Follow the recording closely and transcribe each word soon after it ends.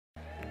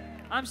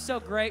I'm so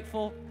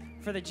grateful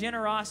for the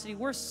generosity.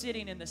 We're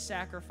sitting in the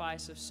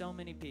sacrifice of so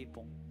many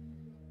people.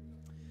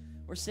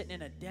 We're sitting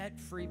in a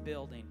debt-free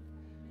building.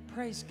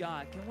 Praise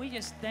God. Can we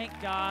just thank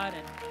God?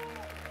 And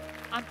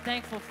I'm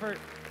thankful for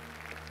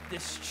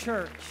this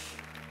church.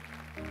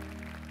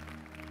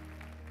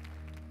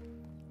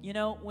 You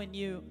know, when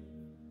you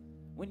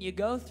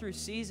go through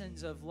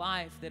seasons of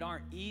life that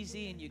aren't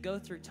easy, and you go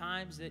through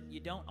times that you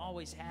don't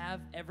always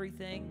have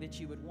everything that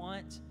you would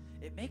want,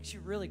 it makes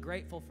you really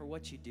grateful for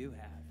what you do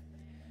have.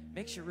 It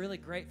makes you really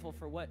grateful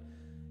for what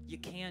you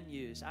can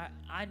use.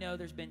 I know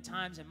there's been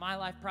times in my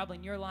life, probably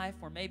in your life,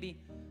 where maybe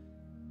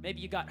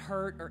you got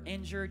hurt or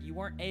injured. You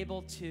weren't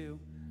able to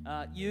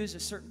use a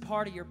certain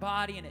part of your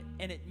body,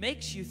 and it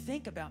makes you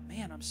think about,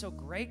 man, I'm so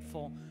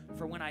grateful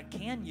for when I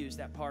can use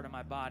that part of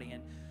my body.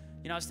 And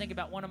you know, I was thinking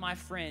about one of my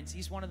friends.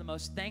 He's one of the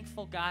most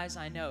thankful guys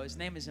I know. His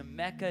name is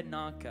Emeka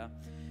Nanka.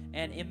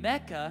 And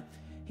Emeka,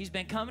 he's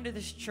been coming to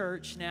this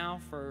church now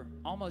for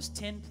almost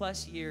 10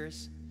 plus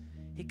years.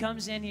 He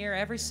comes in here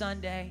every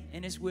Sunday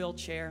in his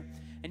wheelchair.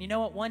 And you know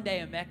what? One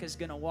day Emeka's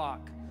going to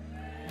walk.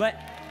 But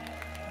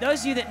those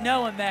of you that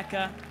know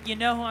Emeka, you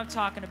know who I'm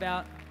talking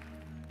about.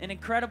 An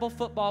incredible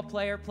football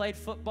player, played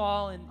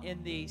football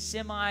in the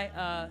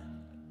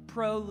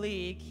semi-pro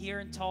league here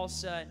in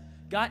Tulsa.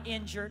 Got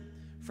injured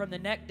from the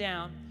neck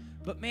down,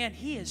 but man,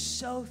 he is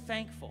so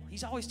thankful.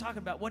 He's always talking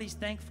about what he's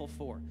thankful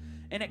for.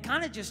 And it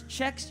kind of just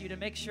checks you to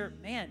make sure,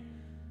 man,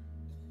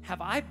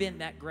 have I been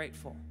that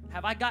grateful?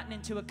 Have I gotten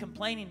into a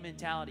complaining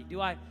mentality?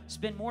 Do I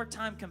spend more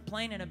time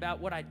complaining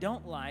about what I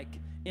don't like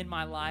in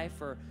my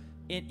life or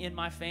in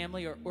my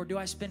family, or do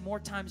I spend more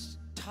time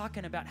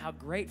talking about how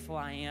grateful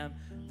I am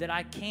that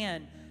I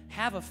can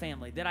have a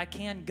family, that I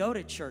can go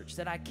to church,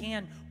 that I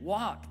can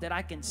walk, that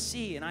I can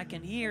see and I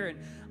can hear? And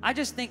I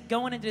just think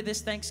going into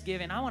this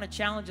Thanksgiving, I want to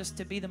challenge us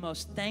to be the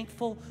most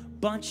thankful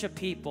bunch of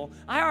people.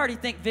 I already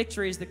think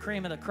Victory is the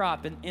cream of the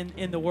crop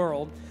in the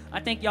world.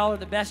 I think y'all are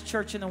the best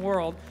church in the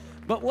world.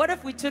 But what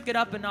if we took it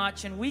up a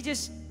notch and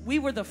we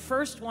were the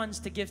first ones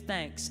to give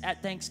thanks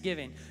at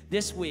Thanksgiving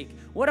this week?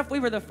 What if we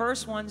were the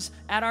first ones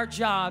at our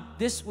job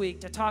this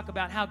week to talk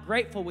about how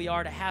grateful we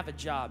are to have a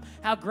job,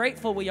 how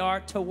grateful we are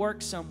to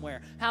work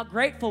somewhere, how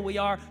grateful we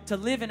are to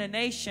live in a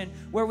nation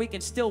where we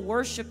can still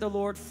worship the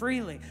Lord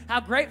freely, how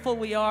grateful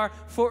we are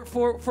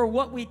for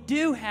what we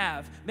do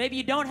have. Maybe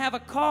you don't have a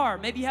car,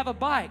 maybe you have a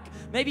bike,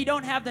 maybe you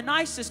don't have the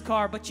nicest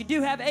car, but you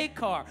do have a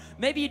car.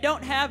 Maybe you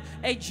don't have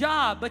a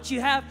job, but you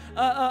have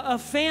a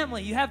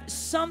family. You have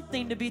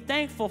something to be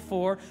thankful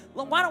for.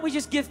 Well, why don't we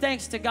just give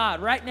thanks to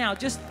God right now?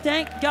 Just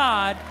thank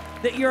God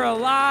that you're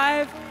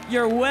alive,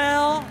 you're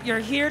well, you're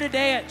here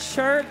today at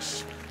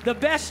church, the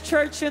best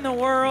church in the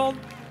world.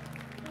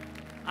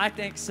 I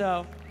think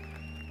so.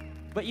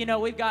 But you know,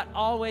 we've got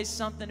always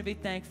something to be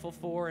thankful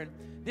for. And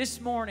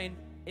this morning,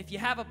 if you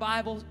have a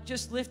Bible,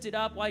 just lift it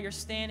up while you're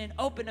standing.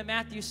 Open to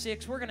Matthew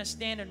 6. We're going to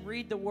stand and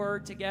read the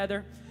Word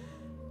together.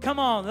 Come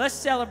on, let's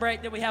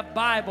celebrate that we have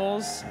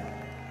Bibles.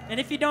 And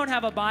if you don't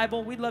have a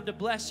Bible, we'd love to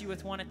bless you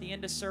with one at the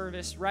end of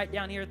service, right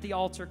down here at the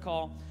altar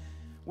call.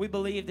 We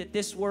believe that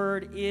this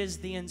Word is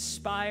the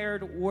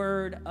inspired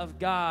Word of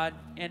God,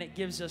 and it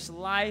gives us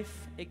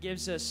life, it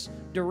gives us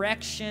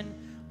direction,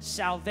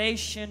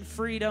 salvation,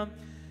 freedom.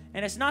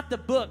 And it's not the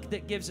book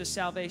that gives us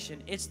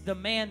salvation. It's the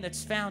man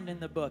that's found in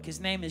the book. His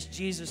name is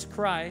Jesus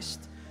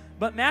Christ.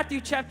 But Matthew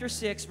chapter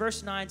 6,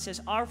 verse 9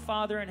 says, "Our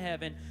Father in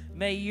heaven,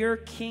 may your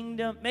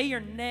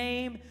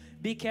name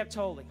be kept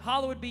holy.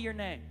 Hallowed be your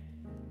name."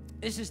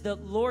 This is the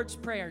Lord's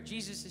Prayer.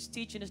 Jesus is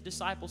teaching his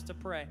disciples to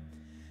pray.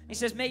 He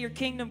says, "May your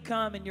kingdom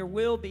come and your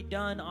will be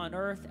done on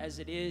earth as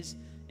it is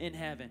in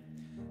heaven."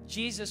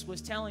 Jesus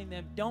was telling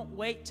them, don't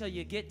wait till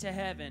you get to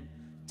heaven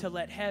to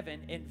let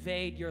heaven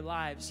invade your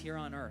lives here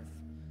on earth.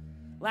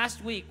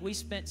 Last week, we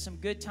spent some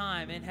good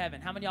time in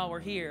heaven. How many of y'all were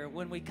here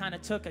when we kind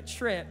of took a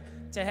trip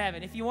to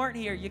heaven? If you weren't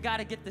here, you got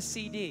to get the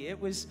CD. It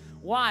was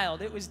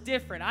wild. It was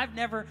different. I've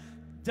never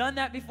done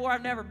that before.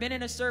 I've never been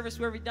in a service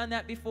where we've done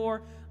that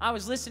before. I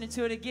was listening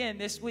to it again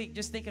this week,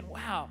 just thinking,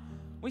 wow,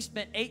 we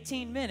spent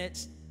 18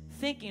 minutes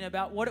thinking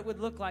about what it would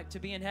look like to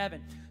be in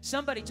heaven.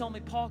 Somebody told me,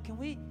 Paul, can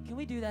we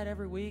do that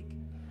every week?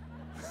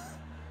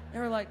 They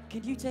were like,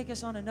 can you take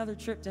us on another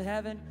trip to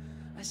heaven?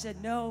 I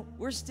said, no,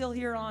 we're still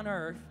here on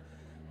earth.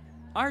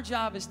 Our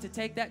job is to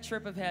take that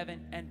trip of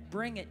heaven and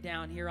bring it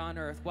down here on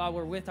earth while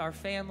we're with our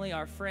family,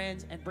 our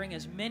friends, and bring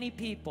as many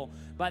people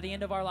by the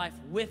end of our life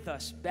with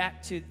us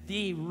back to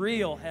the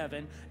real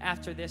heaven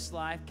after this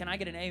life. Can I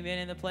get an amen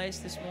in the place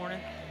this morning?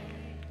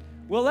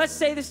 Well, let's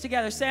say this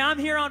together. Say, I'm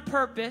here on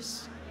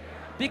purpose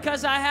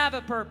because I have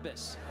a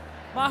purpose.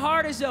 My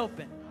heart is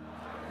open.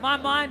 My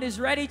mind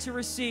is ready to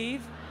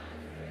receive.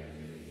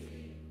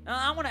 Now,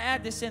 I want to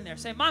add this in there.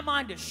 Say, my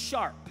mind is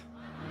sharp.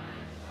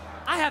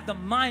 I have the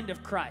mind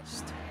of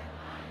Christ.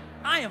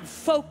 I am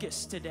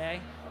focused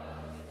today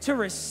to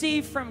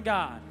receive from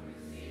God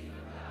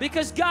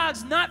because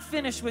God's not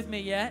finished with me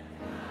yet.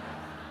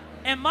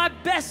 And my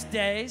best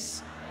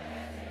days,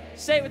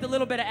 say it with a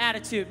little bit of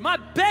attitude, my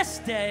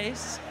best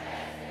days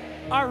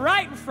are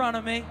right in front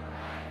of me,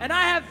 and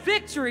I have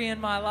victory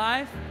in my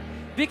life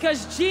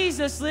because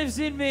Jesus lives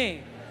in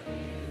me.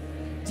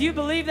 Do you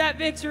believe that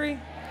victory?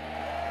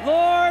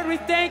 Lord, we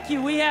thank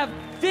you. We have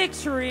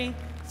victory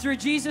through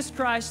Jesus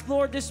Christ.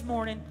 Lord, this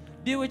morning,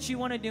 do what you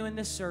want to do in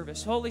this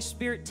service. Holy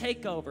Spirit,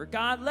 take over.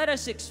 God, let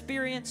us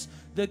experience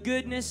the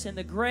goodness and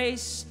the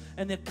grace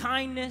and the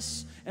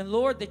kindness and,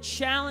 Lord, the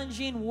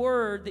challenging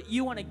word that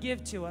you want to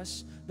give to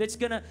us that's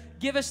going to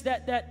give us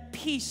that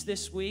peace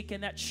this week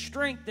and that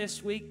strength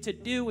this week to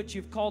do what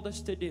you've called us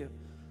to do.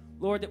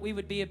 Lord, that we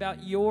would be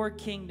about your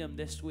kingdom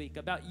this week,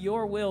 about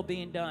your will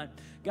being done.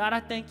 God, I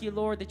thank you,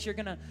 Lord, that you're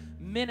going to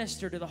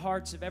minister to the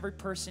hearts of every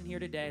person here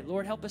today.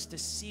 Lord, help us to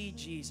see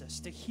Jesus,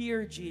 to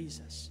hear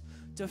Jesus,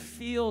 to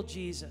feel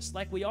Jesus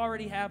like we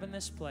already have in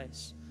this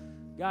place.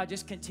 God,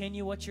 just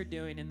continue what you're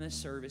doing in this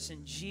service.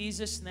 In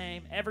Jesus'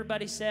 name,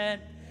 everybody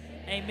said,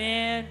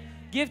 amen.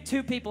 Give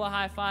two people a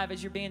high five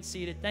as you're being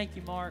seated. Thank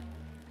you, Mark.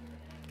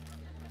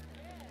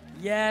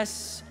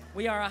 Yes,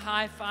 we are a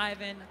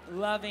high-fiving,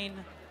 loving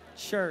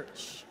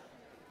church.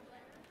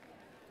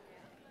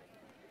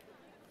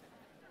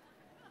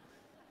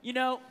 You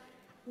know,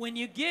 when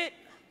you get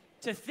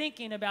to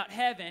thinking about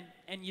heaven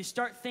and you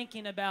start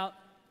thinking about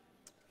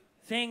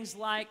things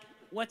like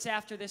what's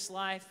after this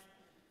life,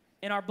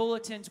 in our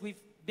bulletins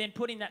we've been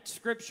putting that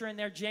scripture in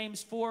there,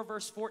 James 4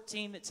 verse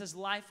 14, that says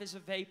life is a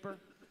vapor.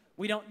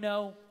 We don't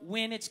know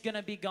when it's going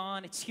to be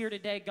gone. It's here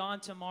today,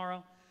 gone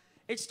tomorrow.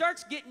 It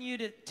starts getting you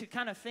to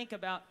kind of think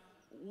about,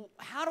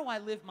 how do I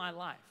live my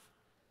life?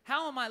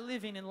 How am I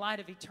living in light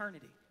of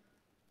eternity?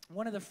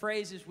 One of the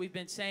phrases we've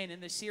been saying in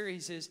this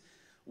series is,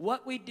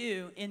 what we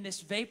do in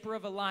this vapor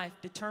of a life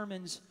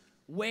determines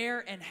where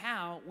and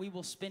how we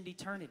will spend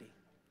eternity.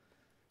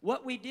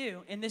 What we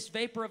do in this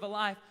vapor of a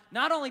life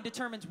not only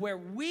determines where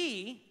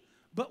we,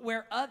 but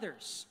where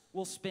others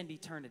will spend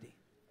eternity.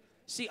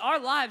 See, our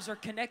lives are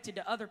connected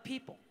to other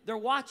people. They're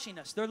watching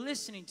us. They're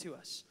listening to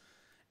us.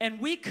 And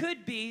we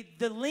could be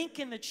the link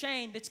in the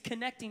chain that's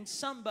connecting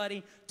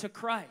somebody to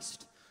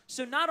Christ.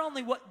 So not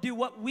only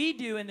what we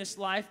do in this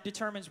life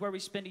determines where we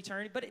spend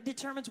eternity, but it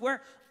determines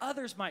where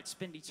others might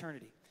spend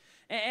eternity.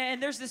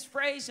 And there's this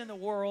phrase in the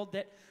world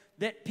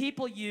that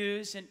people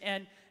use,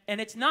 and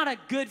it's not a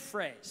good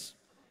phrase.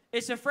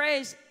 It's a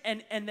phrase,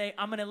 and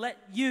I'm going to let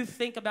you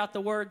think about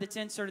the word that's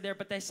inserted there,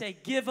 but they say,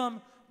 give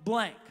them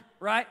blank,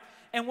 right?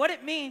 And what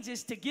it means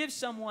is to give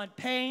someone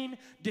pain,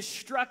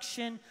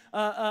 destruction,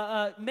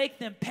 make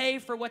them pay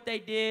for what they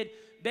did.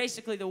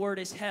 Basically, the word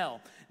is hell.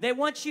 They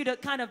want you to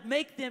kind of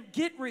make them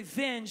get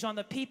revenge on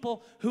the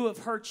people who have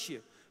hurt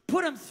you.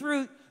 Put them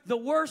through the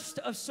worst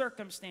of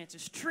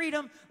circumstances. Treat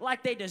them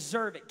like they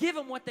deserve it. Give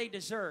them what they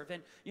deserve.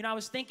 And, you know, I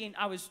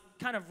was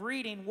kind of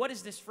reading, what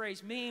does this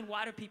phrase mean?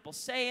 Why do people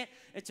say it?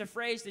 It's a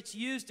phrase that's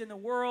used in the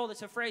world.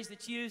 It's a phrase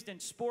that's used in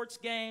sports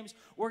games.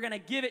 We're going to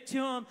give it to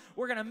them.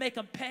 We're going to make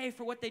them pay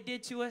for what they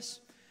did to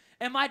us.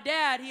 And my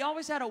dad, he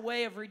always had a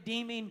way of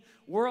redeeming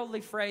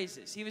worldly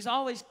phrases. He was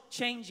always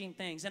changing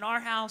things. In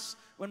our house,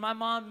 when my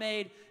mom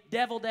made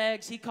deviled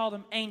eggs, he called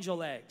them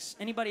angel eggs.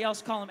 Anybody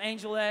else call them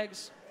angel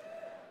eggs?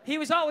 He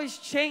was always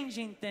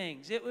changing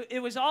things.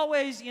 It was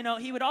always, you know,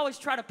 he would always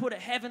try to put a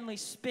heavenly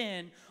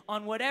spin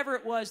on whatever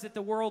it was that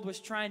the world was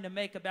trying to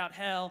make about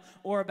hell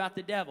or about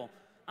the devil.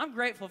 I'm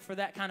grateful for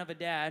that kind of a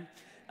dad.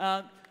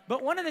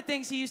 But one of the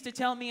things he used to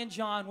tell me and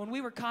John, when we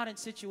were caught in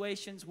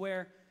situations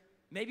where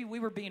maybe we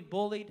were being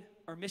bullied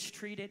or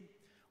mistreated,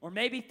 or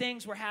maybe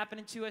things were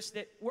happening to us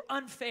that were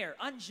unfair,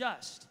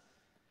 unjust.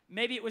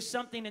 Maybe it was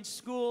something in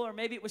school, or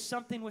maybe it was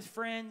something with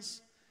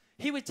friends.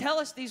 He would tell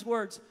us these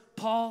words,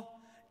 Paul,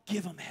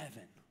 give them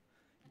heaven.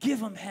 Give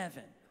them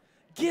heaven.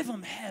 Give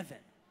them heaven.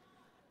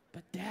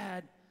 But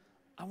Dad,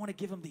 I want to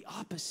give them the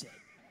opposite.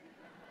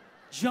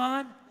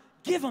 John,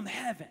 give them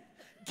heaven.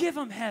 Give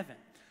them heaven.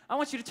 I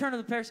want you to turn to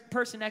the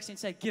person next to you and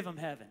say, give them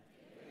heaven.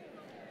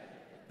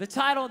 The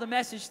title of the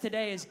message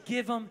today is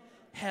Give Them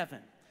Heaven.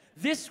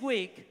 This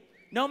week,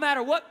 no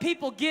matter what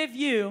people give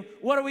you,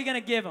 what are we going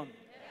to give them?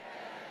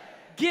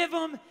 Give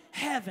them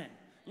heaven.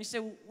 You say,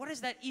 well, what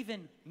does that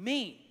even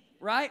mean,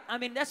 right? I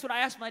mean, that's what I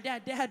asked my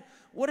dad. Dad,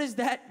 what does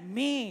that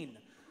mean?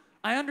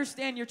 I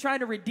understand you're trying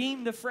to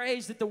redeem the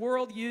phrase that the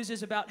world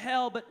uses about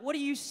hell, but what are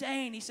you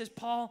saying? He says,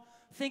 Paul,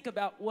 think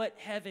about what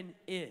heaven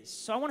is.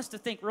 So I want us to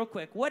think real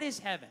quick. What is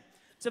heaven?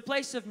 It's a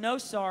place of no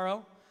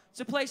sorrow. It's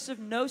a place of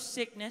no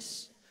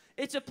sickness.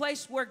 It's a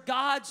place where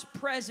God's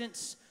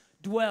presence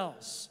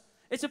dwells.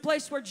 It's a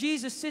place where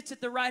Jesus sits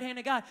at the right hand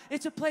of God.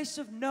 It's a place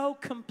of no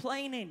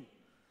complaining,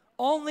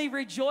 only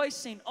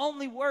rejoicing,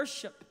 only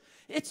worship.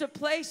 It's a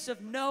place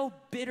of no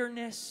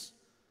bitterness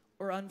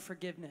or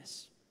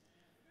unforgiveness,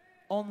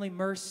 only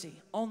mercy,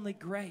 only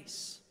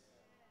grace.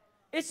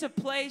 It's a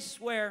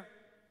place where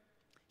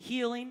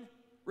healing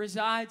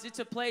resides. It's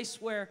a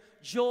place where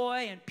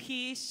joy and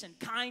peace and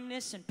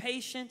kindness and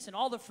patience and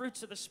all the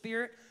fruits of the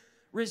Spirit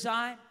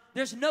reside.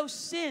 There's no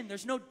sin,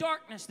 there's no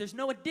darkness, there's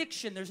no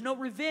addiction, there's no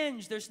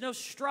revenge, there's no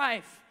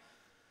strife,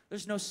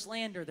 there's no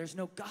slander, there's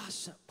no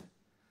gossip.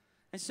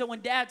 And so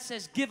when Dad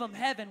says, give them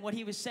heaven, what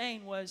he was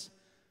saying was,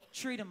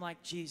 treat them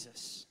like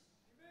Jesus.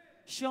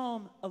 Show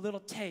them a little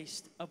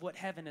taste of what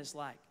heaven is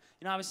like.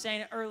 You know, I was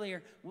saying it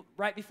earlier,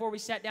 right before we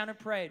sat down and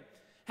prayed,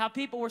 how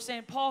people were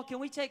saying, Paul, can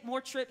we take more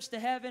trips to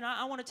heaven?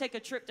 I want to take a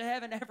trip to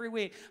heaven every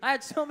week. I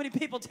had so many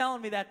people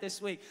telling me that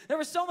this week. There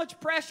was so much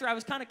pressure. I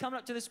was kind of coming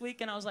up to this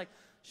week, and I was like,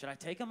 should I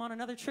take them on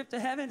another trip to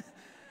heaven?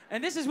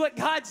 And this is what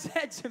God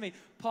said to me.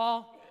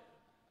 Paul,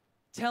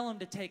 tell them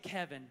to take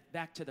heaven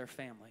back to their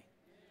family.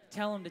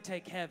 Tell them to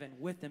take heaven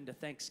with them to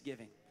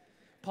Thanksgiving.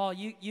 Paul,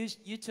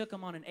 you took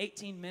them on an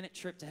 18-minute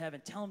trip to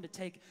heaven. Tell them to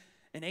take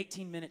an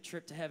 18-minute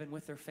trip to heaven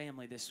with their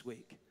family this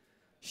week.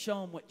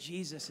 Show them what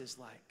Jesus is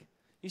like.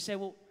 You say,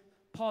 well,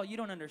 Paul, you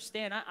don't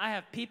understand. I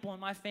have people in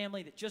my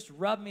family that just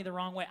rub me the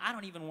wrong way. I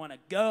don't even want to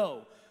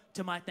go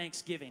to my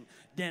Thanksgiving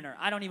dinner.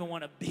 I don't even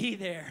want to be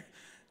there.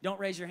 Don't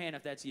raise your hand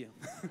if that's you.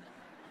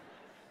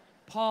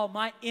 Paul,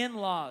 my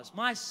in-laws,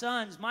 my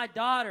sons, my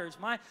daughters,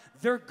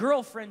 their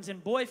girlfriends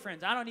and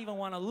boyfriends, I don't even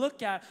want to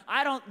look at.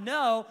 I don't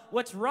know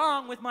what's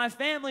wrong with my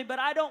family, but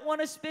I don't want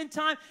to spend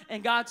time.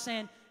 And God's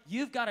saying,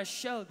 you've got to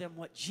show them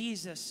what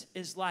Jesus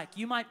is like.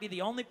 You might be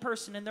the only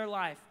person in their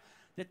life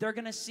that they're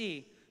going to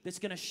see that's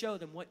going to show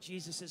them what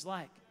Jesus is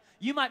like.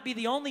 You might be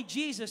the only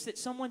Jesus that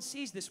someone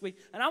sees this week.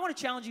 And I want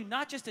to challenge you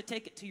not just to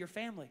take it to your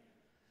family,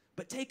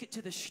 but take it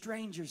to the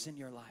strangers in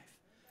your life.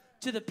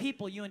 To the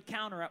people you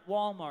encounter at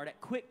Walmart, at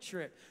Quick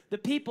Trip, the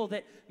people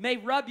that may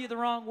rub you the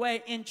wrong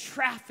way in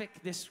traffic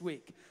this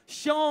week.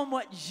 Show them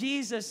what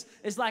Jesus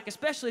is like,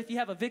 especially if you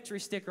have a victory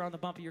sticker on the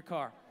bump of your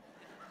car.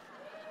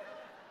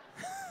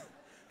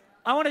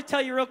 I want to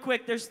tell you real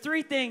quick, there's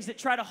 3 things that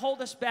try to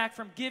hold us back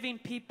from giving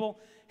people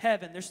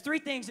heaven. There's 3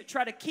 things that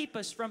try to keep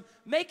us from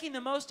making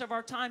the most of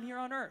our time here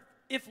on earth.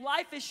 If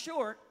life is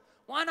short,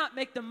 why not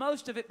make the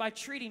most of it by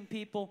treating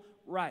people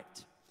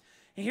right?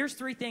 And here's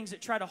 3 things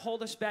that try to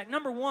hold us back.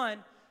 Number 1,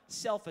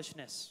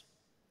 selfishness.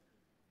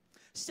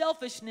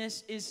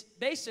 Selfishness is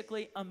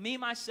basically a me,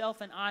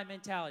 myself, and I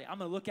mentality. I'm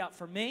going to look out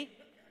for me,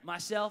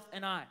 myself,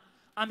 and I.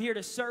 I'm here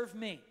to serve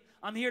me.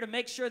 I'm here to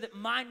make sure that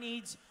my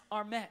needs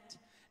are met.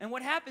 And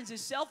what happens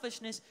is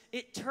selfishness,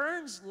 it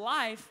turns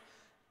life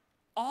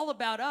all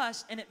about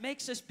us, and it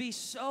makes us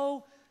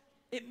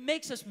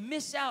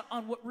miss out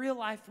on what real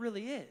life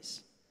really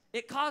is.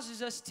 It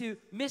causes us to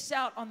miss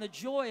out on the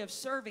joy of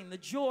serving, the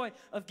joy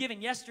of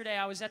giving. Yesterday,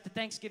 I was at the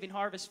Thanksgiving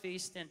Harvest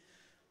Feast, and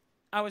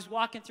I was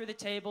walking through the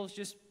tables,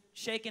 just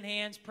shaking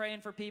hands,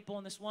 praying for people,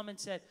 and this woman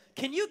said,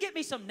 can you get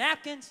me some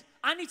napkins?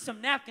 I need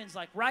some napkins,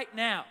 like, right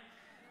now.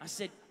 I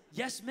said,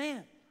 yes,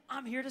 ma'am.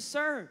 I'm here to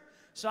serve.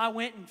 So I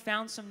went and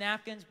found some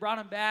napkins, brought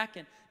them back,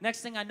 and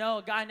next thing I know,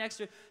 a guy next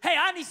to her, hey,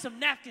 I need some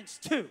napkins,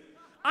 too.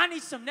 I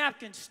need some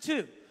napkins,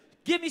 too.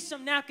 Give me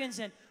some napkins.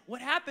 And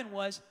what happened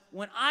was,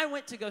 when I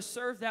went to go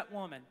serve that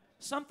woman,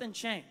 something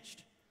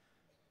changed.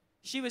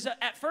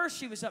 At first,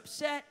 she was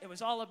upset. It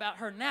was all about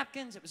her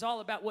napkins. It was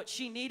all about what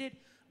she needed.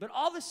 But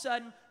all of a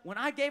sudden, when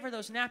I gave her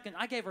those napkins,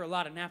 I gave her a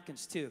lot of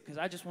napkins too, because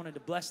I just wanted to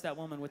bless that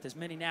woman with as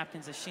many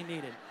napkins as she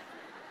needed.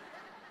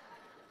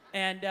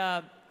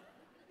 And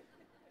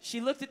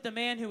she looked at the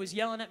man who was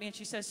yelling at me, and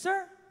she says,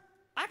 sir,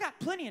 I got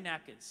plenty of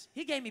napkins.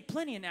 He gave me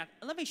plenty of napkins.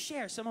 Let me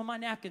share some of my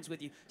napkins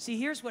with you. See,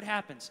 here's what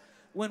happens.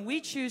 When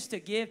we choose to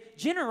give,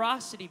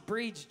 generosity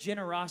breeds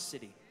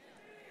generosity.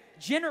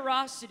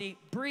 Generosity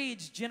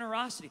breeds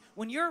generosity.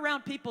 When you're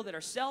around people that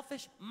are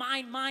selfish,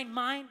 mine,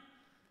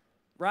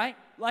 right?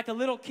 Like a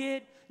little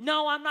kid.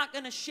 No, I'm not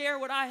going to share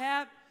what I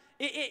have.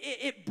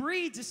 It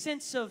breeds a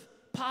sense of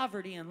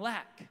poverty and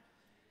lack.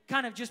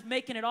 Kind of just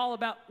making it all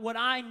about what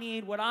I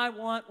need, what I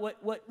want,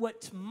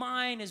 what's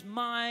mine is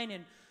mine,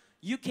 and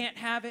you can't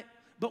have it.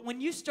 But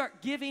when you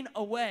start giving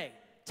away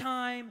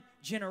time,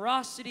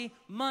 generosity,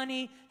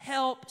 money,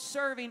 help,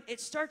 serving, it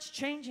starts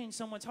changing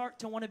someone's heart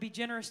to want to be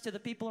generous to the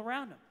people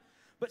around them.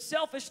 But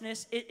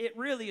selfishness, it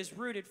really is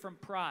rooted from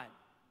pride.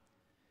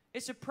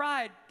 It's a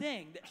pride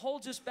thing that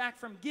holds us back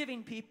from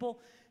giving people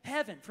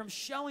heaven, from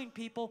showing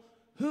people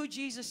who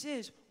Jesus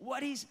is,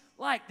 what he's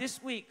like.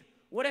 This week,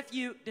 what if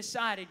you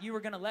decided you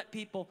were going to let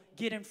people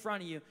get in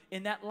front of you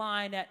in that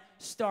line at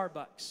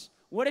Starbucks?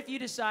 What if you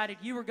decided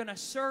you were going to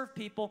serve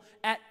people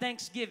at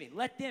Thanksgiving?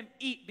 Let them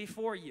eat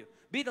before you.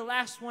 Be the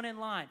last one in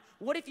line.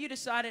 What if you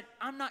decided,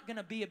 I'm not going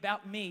to be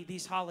about me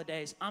these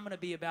holidays. I'm going to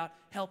be about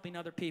helping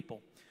other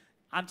people.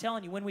 I'm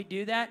telling you, when we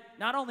do that,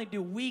 not only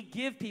do we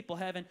give people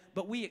heaven,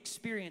 but we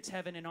experience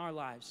heaven in our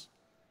lives.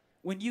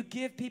 When you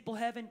give people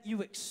heaven,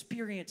 you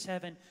experience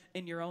heaven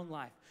in your own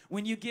life.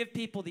 When you give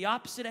people the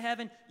opposite of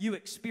heaven, you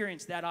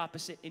experience that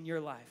opposite in your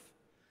life.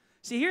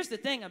 See, here's the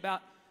thing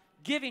about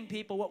giving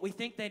people what we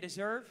think they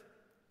deserve.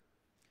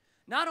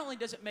 Not only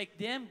does it make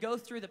them go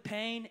through the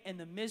pain and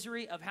the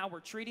misery of how we're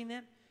treating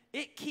them,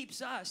 it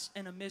keeps us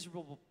in a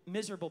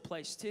miserable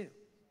place too.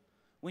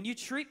 When you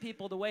treat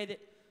people the way that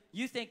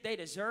you think they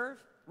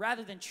deserve,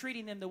 rather than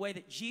treating them the way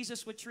that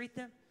Jesus would treat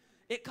them,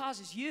 it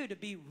causes you to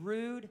be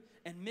rude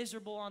and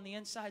miserable on the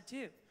inside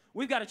too.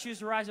 We've got to choose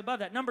to rise above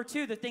that. Number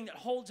 2, the thing that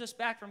holds us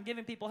back from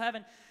giving people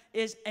heaven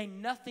is a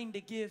nothing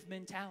to give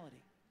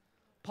mentality.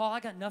 Paul,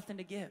 I got nothing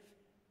to give.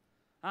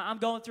 I'm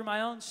going through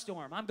my own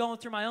storm. I'm going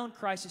through my own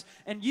crisis.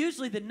 And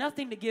usually the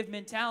nothing to give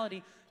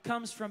mentality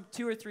comes from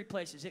 2 or 3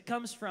 places. It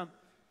comes from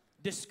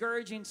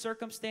discouraging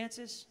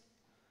circumstances.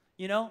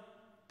 You know,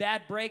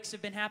 bad breaks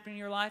have been happening in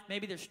your life.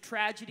 Maybe there's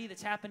tragedy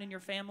that's happened in your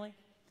family.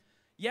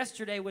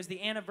 Yesterday was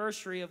the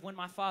anniversary of when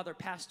my father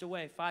passed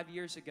away 5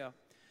 years ago.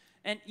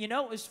 And you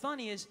know what was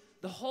funny is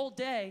the whole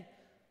day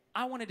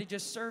I wanted to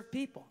just serve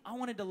people. I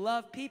wanted to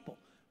love people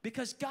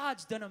because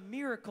God's done a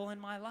miracle in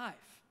my life.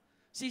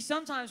 See,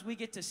 sometimes we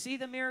get to see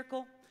the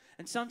miracle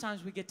and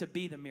sometimes we get to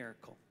be the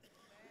miracle.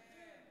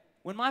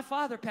 When my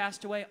father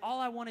passed away, all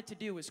I wanted to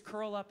do was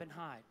curl up and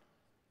hide.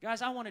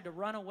 Guys, I wanted to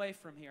run away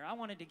from here. I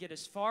wanted to get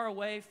as far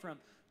away from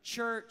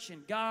church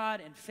and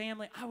God and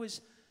family. I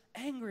was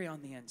angry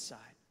on the inside.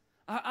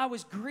 I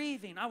was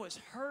grieving. I was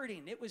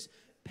hurting. It was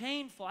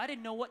painful. I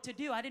didn't know what to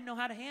do. I didn't know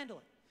how to handle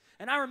it.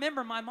 And I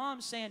remember my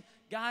mom saying,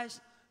 guys,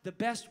 the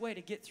best way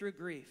to get through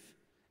grief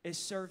is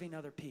serving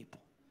other people,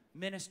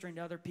 ministering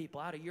to other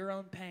people out of your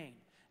own pain,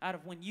 out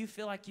of when you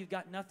feel like you've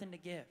got nothing to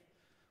give.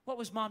 What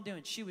was Mom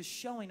doing? She was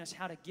showing us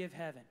how to give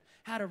heaven,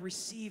 how to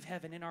receive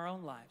heaven in our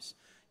own lives.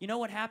 You know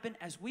what happened?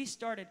 As we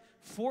started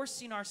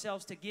forcing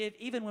ourselves to give,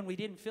 even when we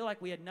didn't feel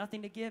like we had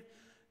nothing to give,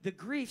 the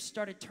grief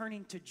started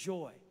turning to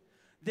joy.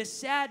 The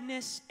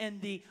sadness and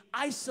the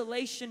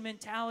isolation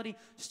mentality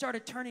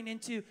started turning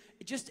into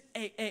just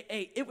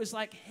it was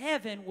like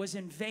heaven was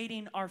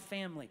invading our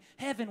family.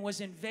 Heaven was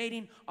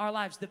invading our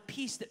lives. The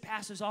peace that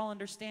passes all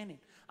understanding.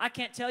 I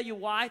can't tell you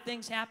why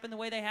things happen the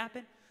way they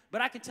happen, but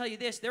I can tell you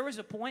this. There was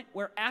a point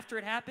where after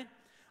it happened,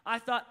 I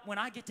thought, when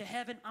I get to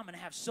heaven, I'm going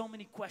to have so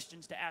many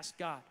questions to ask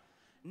God.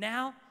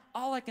 Now,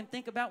 all I can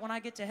think about when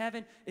I get to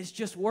heaven is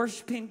just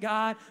worshiping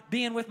God,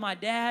 being with my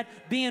dad,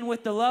 being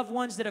with the loved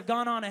ones that have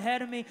gone on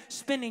ahead of me,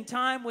 spending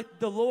time with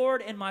the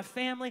Lord and my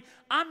family.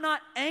 I'm not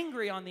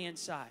angry on the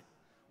inside.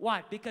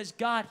 Why? Because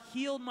God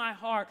healed my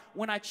heart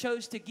when I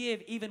chose to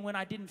give, even when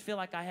I didn't feel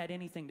like I had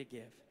anything to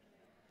give.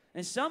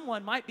 And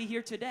someone might be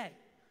here today.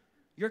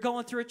 You're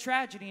going through a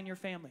tragedy in your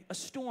family, a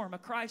storm, a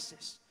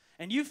crisis,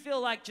 and you feel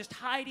like just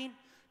hiding,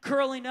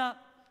 curling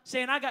up,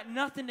 saying, I got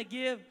nothing to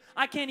give.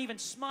 I can't even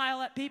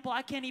smile at people.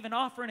 I can't even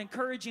offer an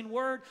encouraging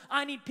word.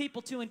 I need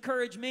people to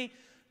encourage me.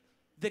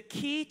 The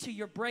key to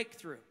your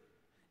breakthrough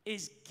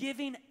is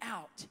giving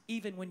out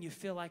even when you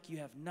feel like you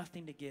have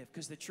nothing to give.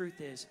 Because the truth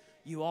is,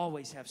 you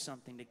always have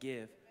something to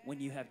give when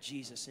you have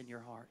Jesus in your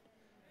heart.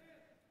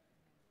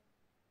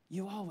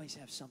 You always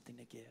have something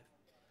to give.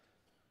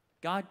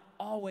 God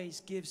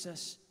always gives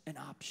us an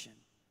option,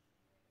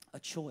 a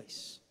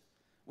choice.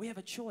 We have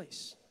a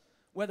choice.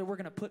 Whether we're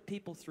going to put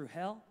people through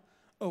hell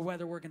or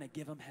whether we're going to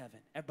give them heaven.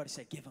 Everybody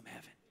say, give them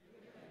heaven.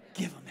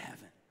 Give them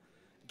heaven.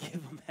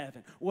 Give them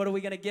heaven. What are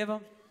we going to give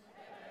them?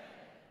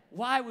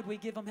 Why would we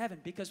give them heaven?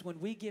 Because when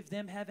we give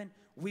them heaven,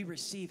 we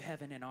receive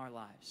heaven in our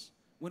lives.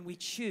 When we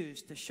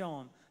choose to show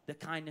them the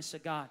kindness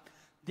of God.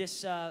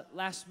 This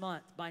last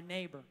month, my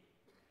neighbor,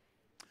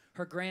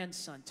 her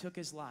grandson took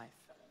his life.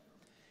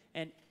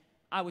 And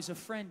I was a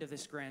friend of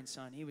this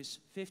grandson. He was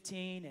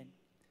 15 and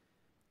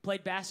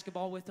played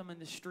basketball with him in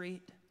the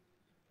street.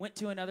 Went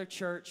to another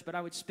church, but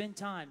I would spend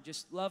time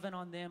just loving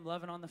on them,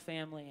 loving on the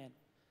family. And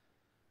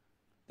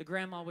the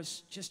grandma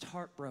was just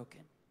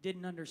heartbroken,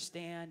 didn't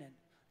understand. And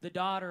the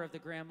daughter of the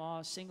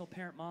grandma, single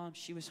parent mom,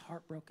 she was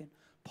heartbroken.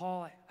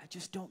 Paul, I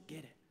just don't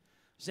get it.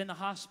 I was in the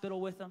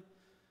hospital with them,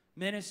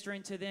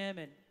 ministering to them,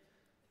 and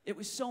it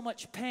was so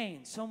much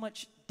pain, so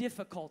much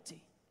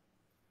difficulty.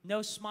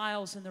 No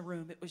smiles in the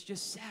room. It was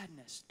just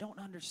sadness. Don't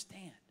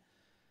understand.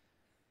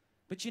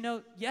 But you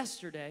know,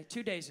 yesterday,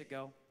 2 days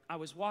ago, I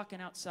was walking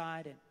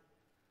outside and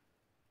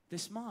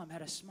this mom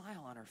had a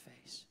smile on her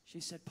face. She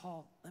said,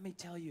 Paul, let me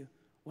tell you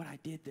what I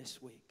did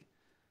this week.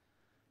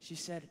 She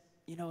said,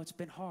 you know, it's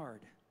been hard.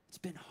 It's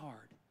been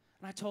hard.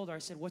 And I told her, I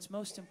said, what's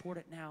most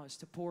important now is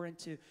to pour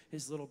into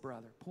his little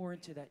brother, pour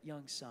into that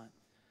young son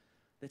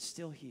that's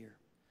still here.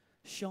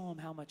 Show him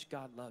how much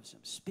God loves him.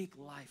 Speak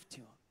life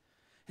to him.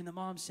 And the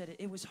mom said,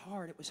 it was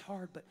hard,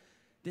 but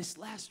this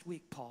last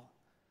week, Paul,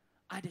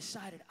 I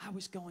decided I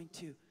was going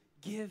to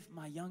give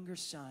my younger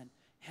son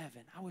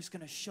heaven. I was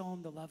going to show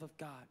him the love of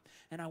God.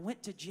 And I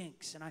went to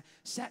Jinx and I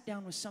sat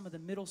down with some of the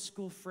middle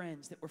school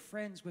friends that were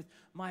friends with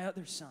my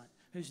other son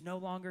who's no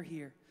longer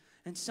here.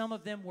 And some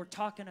of them were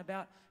talking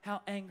about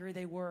how angry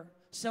they were.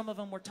 Some of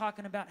them were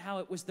talking about how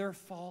it was their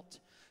fault.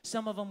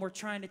 Some of them were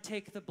trying to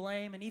take the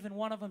blame. And even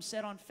one of them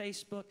said on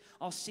Facebook,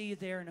 I'll see you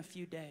there in a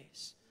few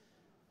days.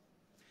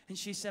 And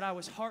she said, I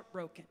was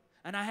heartbroken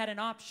and I had an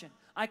option.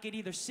 I could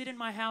either sit in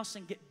my house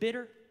and get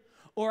bitter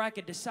or I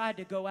could decide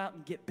to go out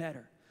and get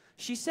better.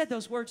 She said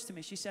those words to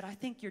me. She said, I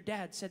think your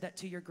dad said that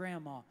to your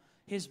grandma,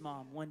 his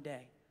mom, one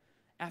day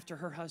after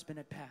her husband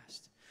had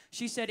passed.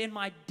 She said, in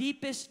my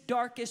deepest,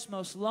 darkest,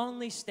 most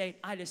lonely state,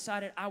 I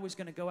decided I was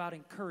going to go out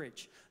and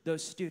encourage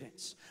those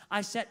students.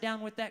 I sat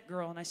down with that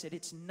girl and I said,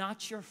 it's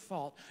not your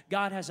fault.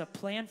 God has a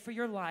plan for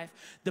your life.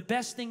 The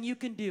best thing you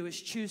can do is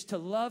choose to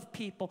love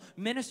people,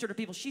 minister to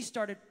people. She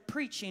started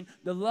preaching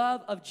the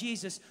love of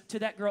Jesus to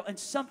that girl, and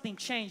something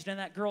changed in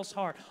that girl's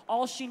heart.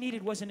 All she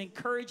needed was an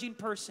encouraging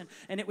person,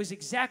 and it was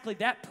exactly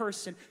that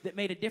person that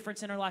made a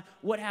difference in her life.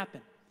 What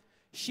happened?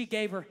 She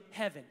gave her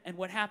heaven. And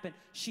what happened?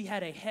 She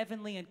had a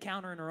heavenly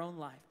encounter in her own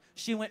life.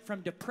 She went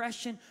from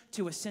depression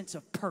to a sense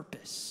of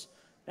purpose.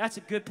 That's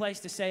a good place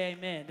to say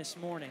amen this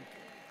morning.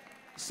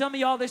 Some of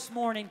y'all this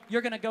morning,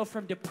 you're going to go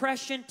from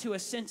depression to a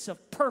sense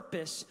of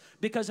purpose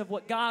because of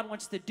what God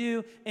wants to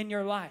do in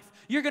your life.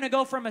 You're going to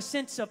go from a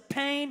sense of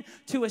pain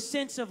to a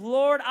sense of,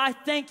 Lord, I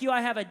thank you.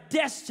 I have a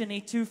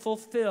destiny to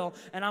fulfill,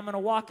 and I'm going to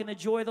walk in the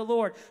joy of the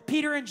Lord.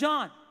 Peter and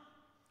John,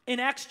 in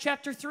Acts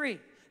chapter 3,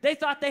 they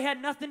thought they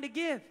had nothing to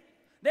give.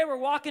 They were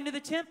walking to the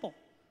temple.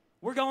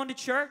 We're going to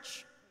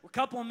church. We're a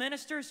couple of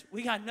ministers.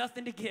 We got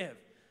nothing to give.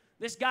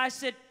 This guy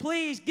said,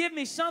 please give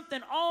me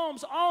something,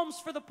 alms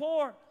for the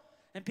poor.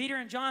 And Peter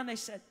and John, they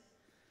said,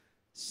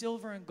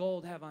 silver and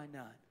gold have I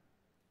none,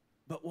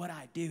 but what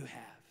I do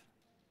have,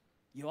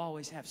 you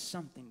always have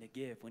something to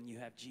give when you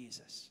have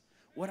Jesus.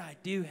 What I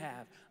do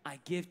have, I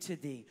give to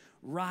thee.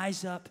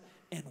 Rise up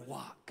and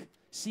walk.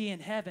 See, in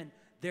heaven,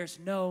 there's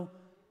no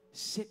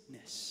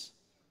sickness.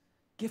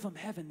 Give them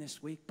heaven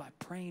this week by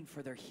praying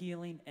for their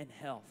healing and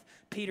health.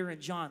 Peter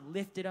and John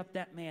lifted up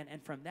that man,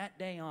 and from that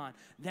day on,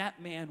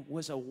 that man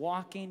was a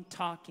walking,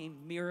 talking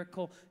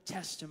miracle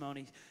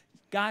testimony.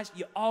 Guys,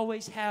 you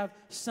always have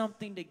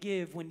something to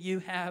give when you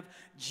have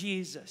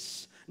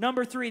Jesus.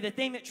 Number 3, the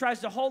thing that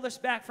tries to hold us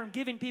back from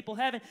giving people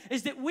heaven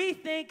is that we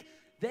think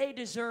they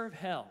deserve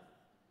hell.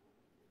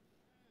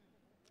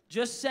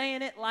 Just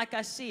saying it like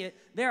I see it,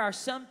 there are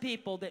some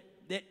people that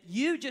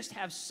you just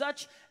have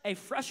such a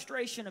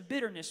frustration, a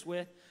bitterness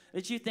with,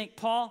 that you think,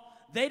 Paul,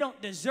 they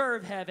don't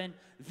deserve heaven,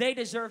 they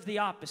deserve the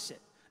opposite.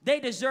 They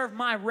deserve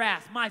my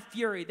wrath, my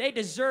fury. They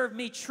deserve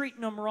me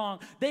treating them wrong.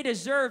 They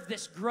deserve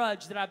this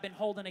grudge that I've been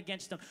holding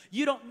against them.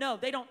 You don't know.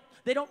 They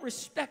don't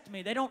respect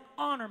me. They don't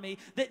honor me.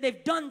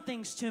 They've done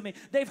things to me.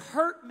 They've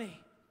hurt me.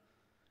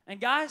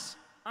 And guys,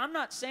 I'm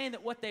not saying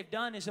that what they've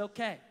done is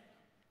okay.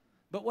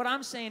 But what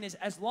I'm saying is,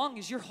 as long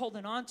as you're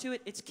holding on to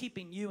it, it's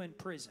keeping you in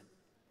prison.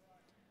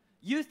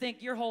 You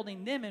think you're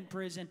holding them in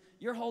prison.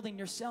 You're holding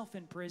yourself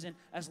in prison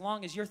as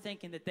long as you're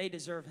thinking that they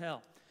deserve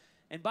hell.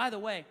 And by the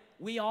way,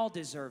 we all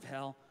deserve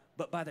hell,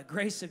 but by the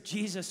grace of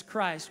Jesus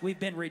Christ, we've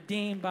been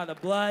redeemed by the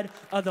blood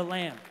of the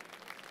Lamb.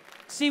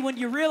 See, when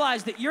you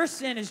realize that your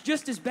sin is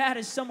just as bad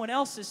as someone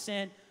else's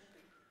sin,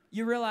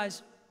 you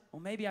realize,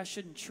 well, maybe I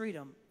shouldn't treat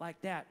them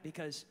like that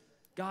because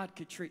God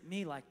could treat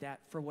me like that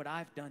for what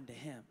I've done to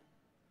him.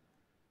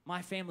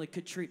 My family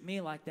could treat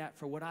me like that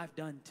for what I've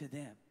done to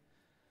them.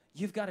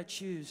 You've got to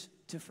choose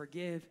to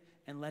forgive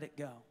and let it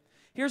go.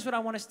 Here's what I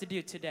want us to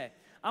do today.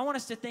 I want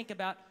us to think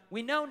about,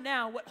 we know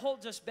now what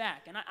holds us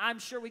back, and I'm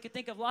sure we could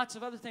think of lots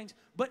of other things,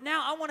 but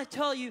now I want to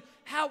tell you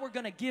how we're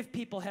going to give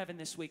people heaven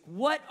this week.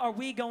 What are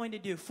we going to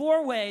do?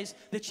 4 ways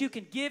that you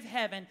can give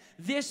heaven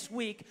this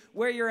week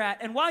where you're at.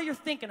 And while you're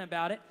thinking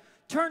about it,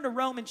 turn to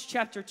Romans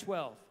chapter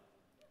 12.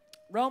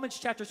 Romans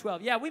chapter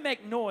 12. Yeah, we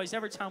make noise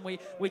every time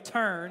we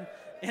turn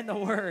in the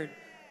Word.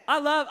 I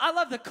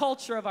love the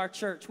culture of our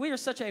church. We are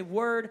such a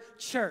word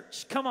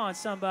church. Come on,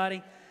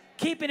 somebody.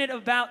 Keeping it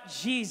about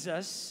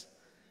Jesus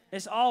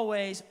is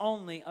always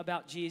only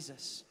about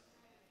Jesus.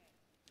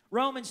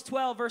 Romans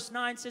 12 verse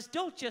 9 says,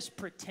 don't just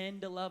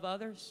pretend to love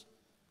others.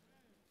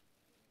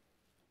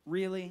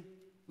 Really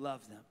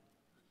love them.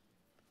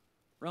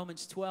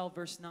 Romans 12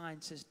 verse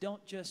 9 says,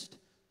 don't just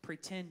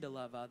pretend to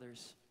love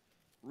others.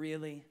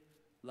 Really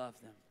love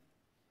them.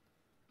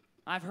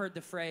 I've heard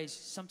the phrase,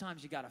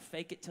 sometimes you got to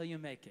fake it till you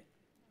make it.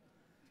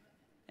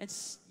 And,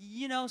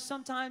 you know,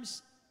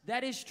 sometimes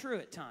that is true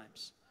at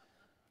times.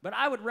 But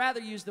I would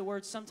rather use the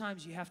word,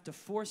 sometimes you have to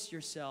force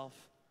yourself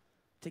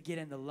to get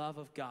in the love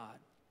of God,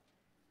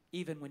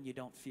 even when you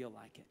don't feel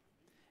like it.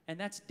 And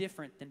that's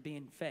different than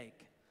being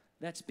fake.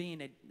 That's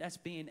being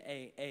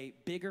a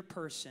bigger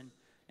person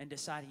and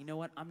deciding, you know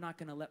what, I'm not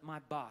going to let my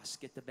boss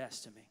get the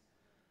best of me.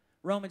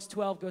 Romans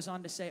 12 goes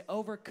on to say,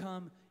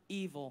 overcome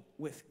evil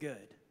with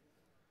good.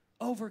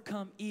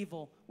 Overcome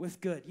evil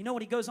with good. You know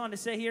what he goes on to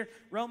say here?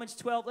 Romans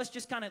 12, let's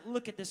just kind of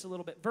look at this a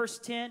little bit. Verse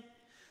 10,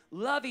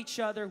 love each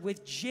other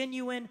with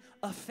genuine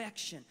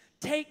affection.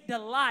 Take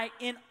delight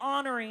in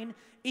honoring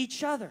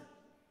each other.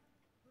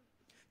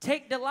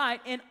 Take delight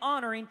in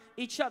honoring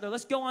each other.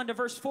 Let's go on to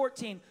verse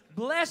 14.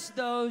 Bless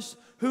those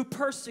who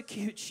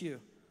persecute you.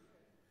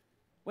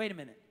 Wait a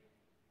minute.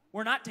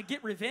 We're not to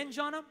get revenge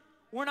on them?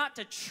 We're not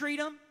to treat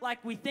them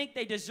like we think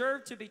they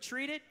deserve to be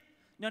treated?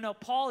 No,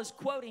 Paul is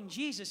quoting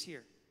Jesus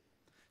here.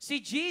 See,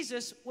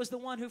 Jesus was the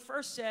one who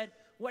first said,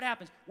 what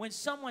happens? When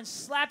someone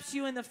slaps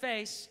you in the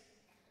face,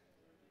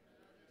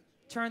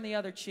 turn the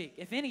other cheek.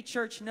 If any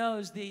church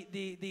knows the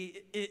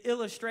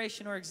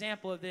illustration or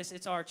example of this,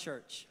 it's our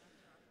church.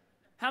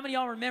 How many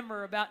of y'all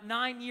remember about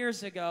 9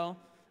 years ago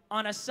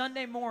on a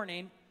Sunday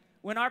morning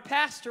when our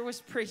pastor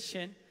was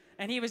preaching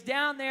and he was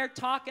down there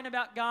talking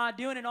about God,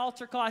 doing an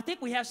altar call? I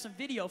think we have some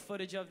video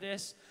footage of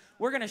this.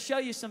 We're going to show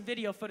you some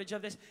video footage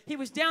of this. He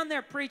was down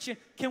there preaching.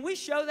 Can we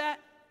show that?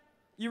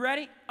 You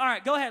ready? All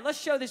right, go ahead. Let's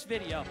show this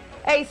video.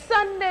 A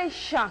Sunday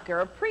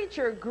shocker. A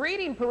preacher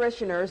greeting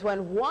parishioners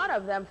when one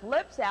of them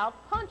flips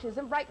out, punches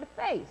him right in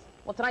the face.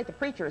 Well, tonight the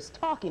preacher is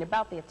talking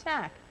about the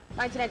attack.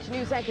 19 Action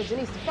News anchor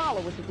Denise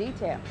DeFalo with the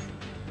details.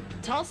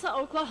 Tulsa,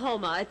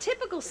 Oklahoma, a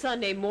typical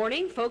Sunday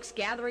morning, folks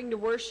gathering to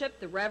worship,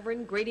 the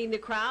Reverend greeting the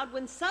crowd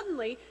when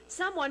suddenly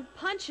someone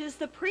punches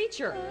the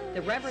preacher.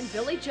 The Reverend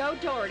Billy Joe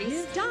Daugherty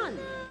stunned.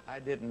 I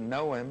didn't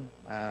know him.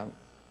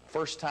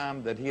 First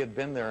time that he had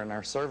been there in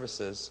our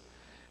services,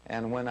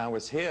 and when I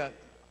was hit,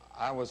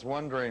 I was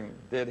wondering,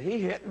 did he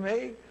hit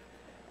me?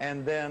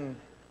 And then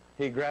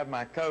he grabbed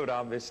my coat,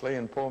 obviously,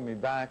 and pulled me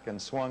back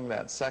and swung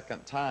that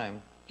second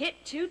time. Hit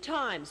 2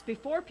 times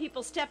before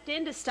people stepped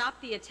in to stop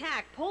the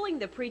attack, pulling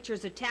the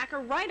preacher's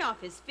attacker right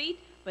off his feet,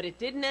 but it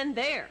didn't end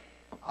there.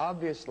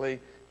 Obviously,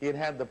 he had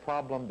had the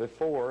problem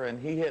before, and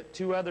he hit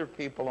 2 other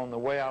people on the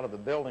way out of the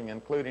building,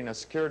 including a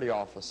security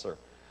officer.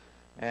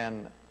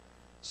 And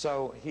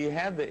so he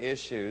had the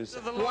issues.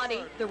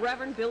 Bloody, the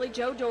Reverend Billy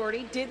Joe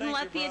Daugherty didn't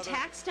let the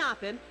attack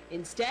stop him.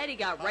 Instead, he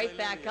got right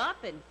back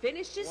up and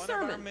finished his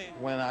sermon.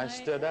 When I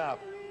stood up,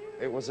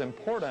 it was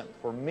important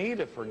for me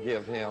to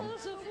forgive him,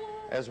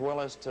 as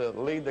well as to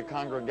lead the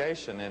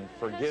congregation in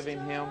forgiving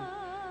him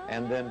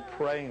and then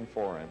praying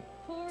for him.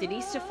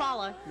 Denise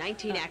DeFalla,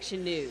 19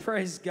 Action News.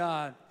 Praise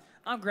God.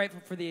 I'm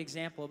grateful for the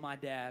example of my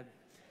dad.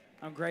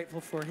 I'm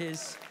grateful for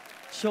his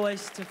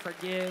choice to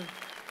forgive.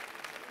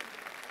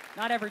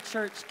 Not every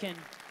church can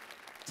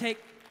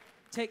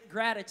take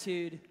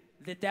gratitude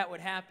that would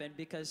happen,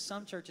 because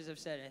some churches have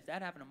said, if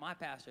that happened to my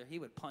pastor, he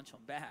would punch him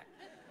back.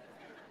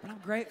 But I'm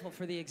grateful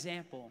for the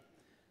example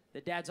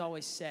that Dad's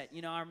always set.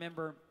 You know, I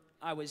remember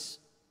I was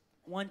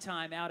one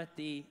time out at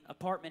the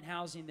apartment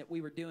housing that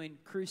we were doing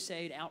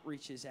crusade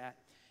outreaches at.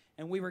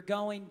 And we were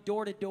going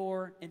door to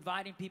door,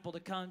 inviting people to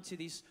come to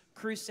these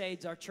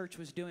crusades our church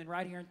was doing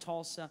right here in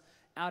Tulsa,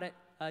 out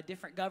at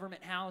different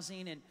government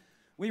housing. And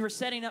we were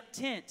setting up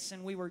tents,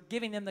 and we were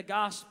giving them the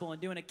gospel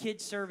and doing a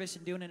kids service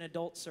and doing an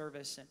adult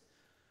service. And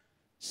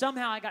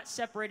somehow I got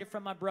separated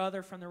from my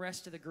brother from the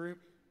rest of the group.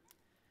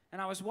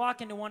 And I was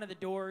walking to one of the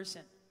doors,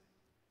 and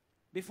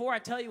before I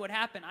tell you what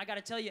happened, I got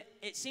to tell you,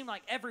 it seemed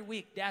like every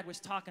week Dad was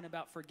talking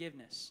about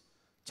forgiveness,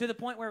 to the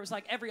point where it was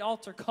like every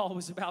altar call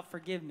was about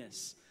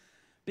forgiveness,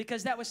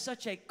 because that was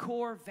such a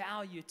core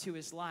value to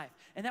his life.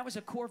 And that was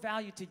a core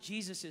value to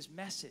Jesus'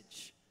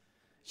 message.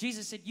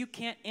 Jesus said, you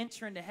can't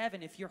enter into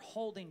heaven if you're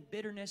holding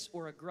bitterness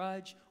or a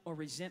grudge or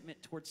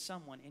resentment towards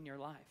someone in your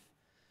life.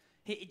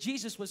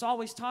 Jesus was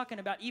always talking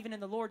about, even in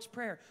the Lord's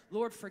Prayer,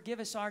 Lord, forgive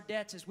us our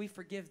debts as we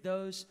forgive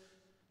those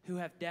who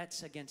have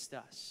debts against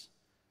us.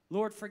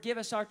 Lord, forgive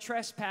us our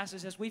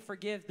trespasses as we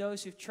forgive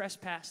those who've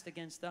trespassed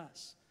against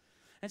us.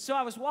 And so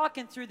I was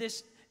walking through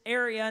this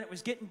area, and it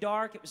was getting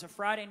dark. It was a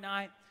Friday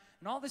night.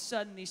 And all of a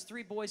sudden, these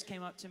 3 boys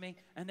came up to me,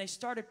 and they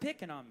started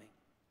picking on me.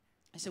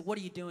 I said, what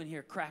are you doing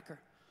here, cracker?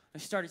 They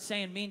started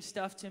saying mean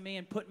stuff to me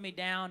and putting me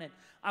down. And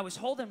I was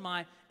holding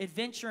my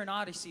Adventure in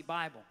Odyssey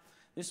Bible.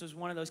 This was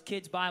one of those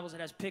kids' Bibles that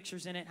has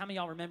pictures in it. How many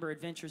of y'all remember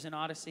Adventures in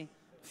Odyssey?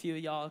 A few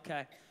of y'all,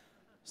 okay.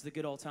 It's the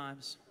good old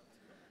times.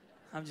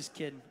 I'm just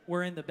kidding.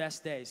 We're in the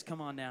best days.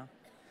 Come on now.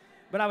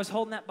 But I was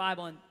holding that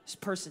Bible, and this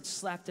person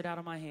slapped it out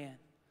of my hand.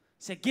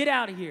 Said, get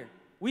out of here.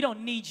 We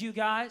don't need you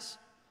guys.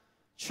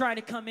 Try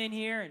to come in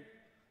here and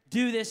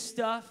do this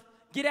stuff.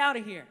 Get out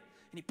of here.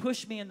 And he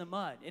pushed me in the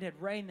mud. It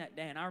had rained that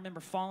day, and I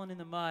remember falling in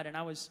the mud, and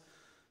I was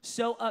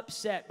so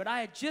upset. But I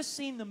had just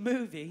seen the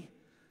movie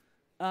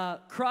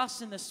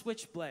Crossing the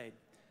Switchblade.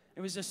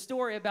 It was a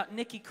story about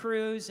Nicky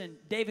Cruz and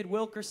David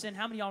Wilkerson.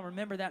 How many of y'all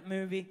remember that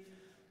movie?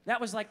 That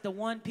was like the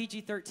one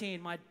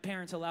PG-13 my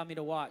parents allowed me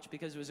to watch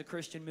because it was a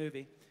Christian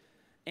movie.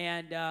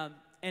 And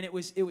it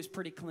was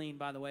pretty clean,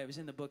 by the way. It was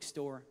in the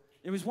bookstore.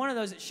 It was one of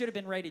those that should have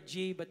been rated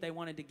G, but they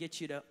wanted to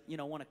get you to,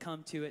 want to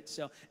come to it.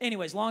 So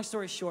anyways, long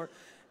story short,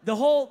 the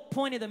whole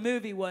point of the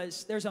movie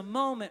was there's a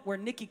moment where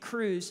Nicky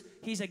Cruz,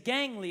 he's a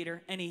gang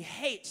leader, and he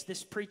hates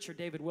this preacher,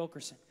 David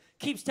Wilkerson.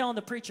 Keeps telling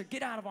the preacher,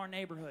 get out of our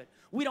neighborhood.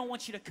 We don't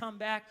want you to come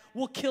back.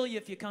 We'll kill you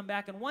if you come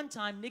back. And one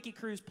time, Nicky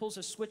Cruz pulls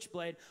a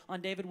switchblade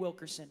on David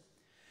Wilkerson.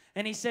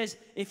 And he says,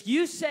 if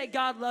you say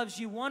God loves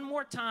you one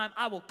more time,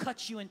 I will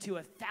cut you into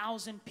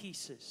 1,000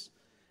 pieces.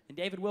 And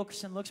David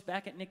Wilkerson looks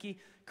back at Nicky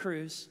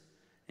Cruz,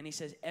 and he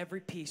says,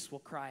 every piece will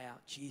cry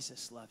out,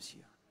 Jesus loves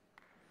you.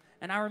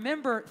 And I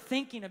remember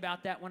thinking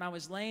about that when I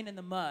was laying in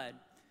the mud.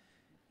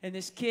 And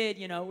this kid,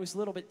 it was a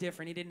little bit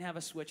different. He didn't have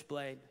a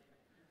switchblade.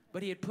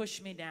 But he had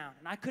pushed me down.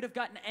 And I could have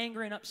gotten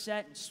angry and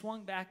upset and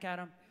swung back at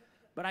him.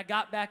 But I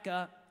got back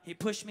up. He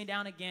pushed me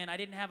down again. I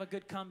didn't have a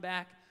good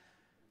comeback.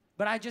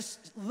 But I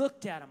just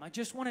looked at him. I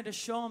just wanted to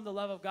show him the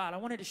love of God. I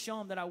wanted to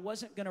show him that I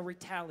wasn't going to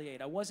retaliate.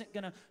 I wasn't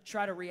going to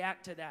try to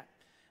react to that.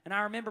 And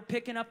I remember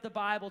picking up the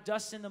Bible,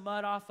 dusting the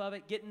mud off of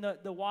it, getting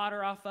the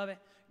water off of it,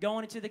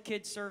 going into the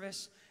kids'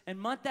 service. And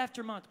month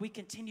after month, we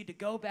continued to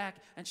go back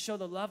and show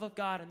the love of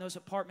God in those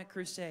apartment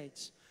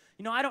crusades.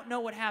 I don't know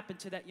what happened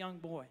to that young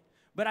boy,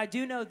 but I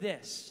do know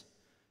this.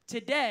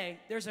 Today,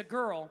 there's a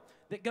girl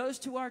that goes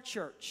to our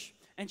church,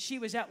 and she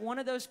was at one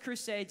of those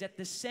crusades at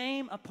the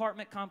same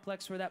apartment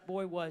complex where that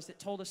boy was that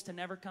told us to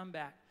never come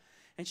back.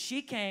 And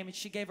she came and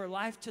she gave her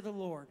life to the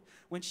Lord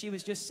when she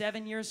was just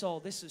 7 years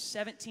old. This was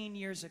 17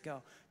 years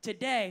ago.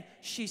 Today,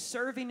 she's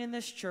serving in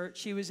this church.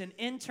 She was an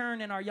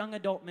intern in our young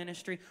adult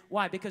ministry.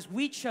 Why? Because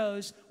we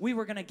chose we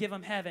were going to give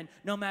them heaven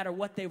no matter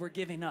what they were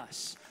giving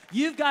us.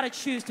 You've got to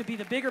choose to be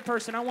the bigger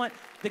person. I want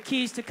the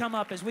keys to come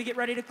up as we get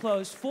ready to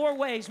close. 4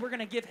 ways we're going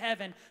to give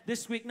heaven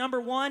this week. Number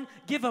 1,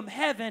 give them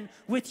heaven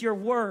with your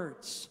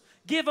words.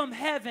 Give them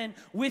heaven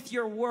with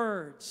your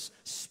words.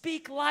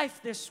 Speak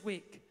life this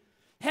week.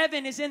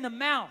 Heaven is in the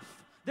mouth.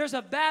 There's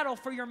a battle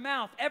for your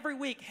mouth. Every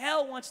week,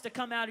 hell wants to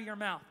come out of your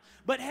mouth.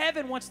 But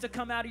heaven wants to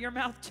come out of your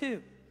mouth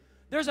too.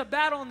 There's a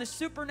battle in the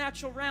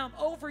supernatural realm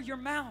over your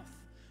mouth.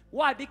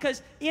 Why?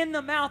 Because in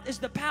the mouth is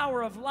the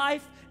power of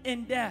life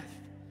and death.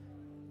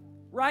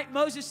 Right?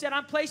 Moses said,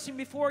 I'm placing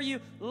before you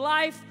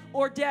life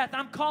or death.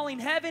 I'm calling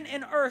heaven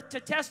and earth to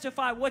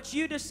testify what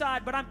you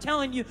decide. But I'm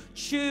telling you,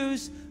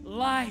 choose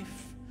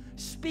life.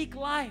 Speak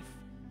life.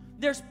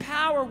 There's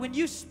power when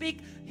you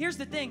speak. Here's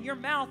the thing. Your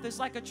mouth is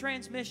like a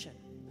transmission.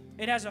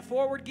 It has a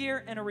forward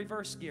gear and a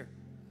reverse gear.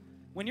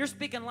 When you're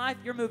speaking life,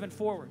 you're moving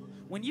forward.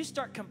 When you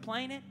start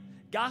complaining,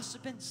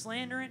 gossiping,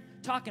 slandering,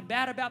 talking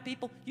bad about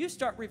people, you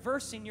start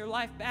reversing your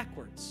life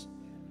backwards.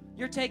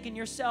 You're taking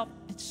yourself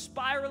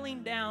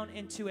spiraling down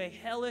into a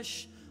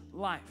hellish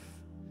life.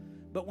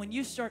 But when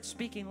you start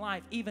speaking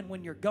life, even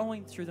when you're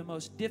going through the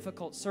most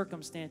difficult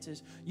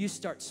circumstances, you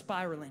start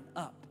spiraling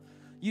up.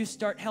 You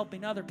start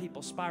helping other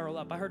people spiral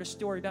up. I heard a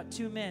story about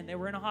 2 men. They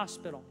were in a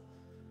hospital.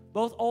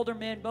 Both older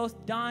men,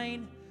 both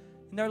dying.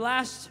 In their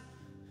last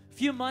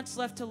few months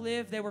left to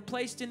live, they were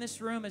placed in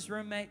this room as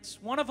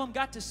roommates. One of them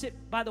got to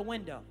sit by the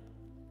window.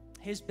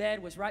 His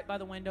bed was right by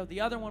the window. The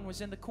other one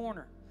was in the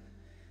corner.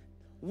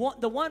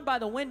 The one by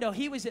the window,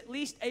 he was at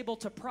least able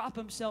to prop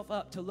himself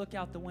up to look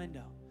out the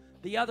window.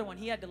 The other one,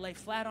 he had to lay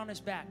flat on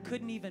his back,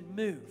 couldn't even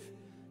move,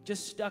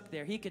 just stuck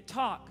there. He could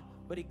talk,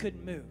 but he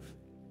couldn't move.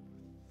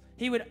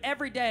 He would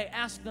every day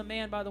ask the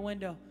man by the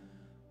window,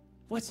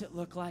 what's it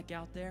look like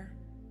out there?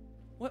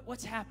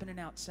 What's happening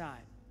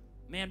outside?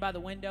 Man by the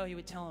window, he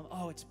would tell him,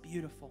 oh, it's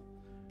beautiful.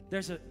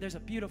 There's a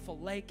beautiful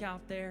lake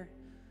out there.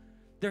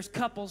 There's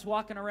couples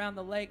walking around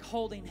the lake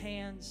holding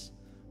hands.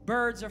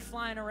 Birds are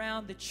flying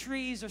around. The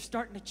trees are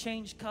starting to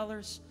change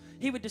colors.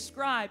 He would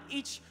describe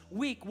each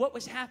week what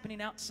was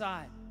happening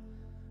outside.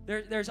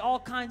 There's all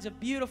kinds of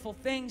beautiful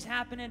things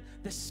happening.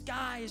 The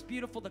sky is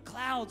beautiful. The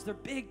clouds, they're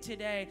big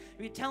today.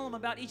 If you tell him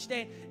about each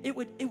day, it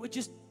would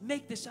just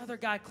make this other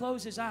guy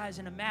close his eyes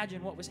and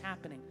imagine what was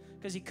happening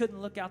because he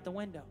couldn't look out the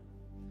window.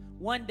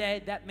 One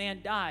day, that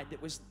man died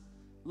that was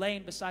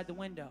laying beside the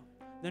window.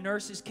 The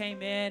nurses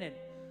came in and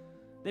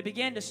they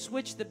began to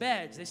switch the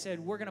beds. They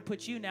said, we're going to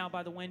put you now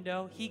by the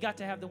window. He got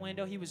to have the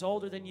window. He was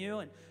older than you,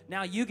 and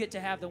now you get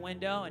to have the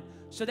window. And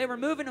so they were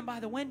moving him by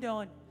the window,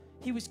 and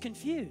he was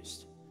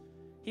confused.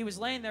 He was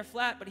laying there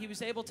flat, but he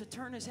was able to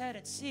turn his head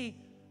and see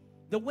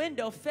the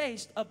window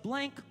faced a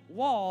blank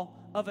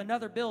wall of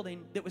another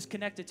building that was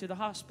connected to the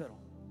hospital.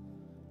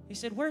 He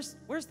said, where's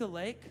the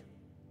lake?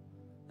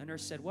 The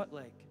nurse said, what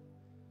lake?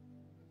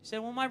 He said,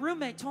 well, my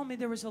roommate told me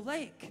there was a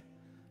lake,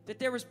 that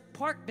there was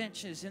park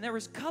benches, and there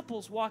was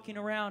couples walking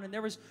around, and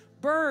there was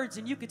birds,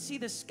 and you could see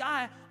the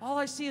sky. All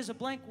I see is a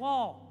blank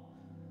wall.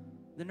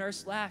 The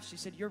nurse laughed. She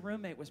said, your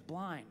roommate was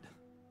blind.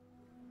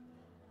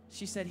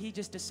 She said, he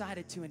just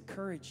decided to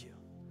encourage you.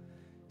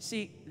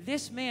 See,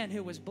 this man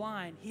who was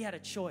blind, he had a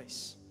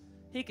choice.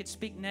 He could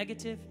speak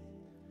negative,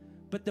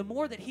 but the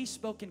more that he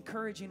spoke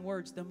encouraging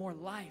words, the more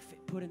life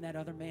it put in that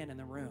other man in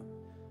the room.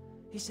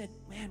 He said,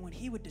 man, when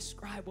he would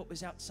describe what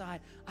was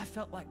outside, I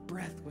felt like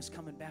breath was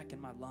coming back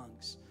in my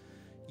lungs.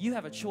 You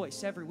have a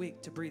choice every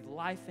week to breathe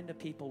life into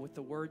people with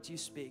the words you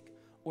speak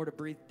or to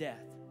breathe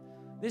death.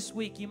 This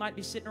week, you might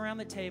be sitting around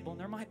the table,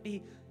 and there might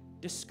be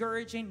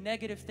discouraging,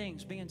 negative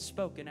things being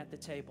spoken at the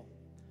table.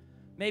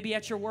 Maybe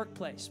at your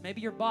workplace. Maybe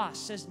your boss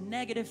says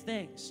negative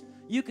things.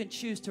 You can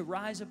choose to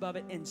rise above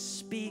it and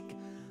speak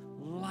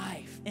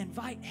life.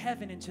 Invite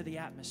heaven into the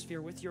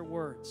atmosphere with your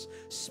words.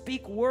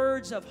 Speak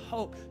words of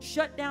hope.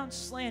 Shut down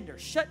slander.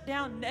 Shut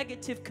down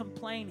negative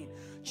complaining.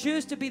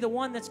 Choose to be the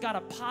one that's got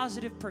a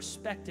positive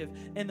perspective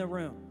in the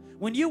room.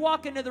 When you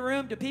walk into the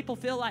room, do people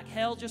feel like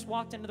hell just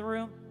walked into the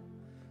room?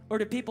 Or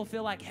do people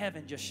feel like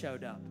heaven just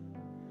showed up?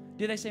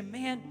 Do they say,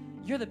 man,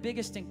 you're the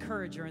biggest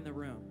encourager in the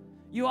room.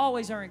 You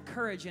always are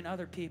encouraging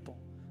other people.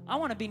 I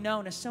want to be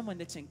known as someone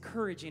that's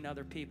encouraging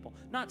other people,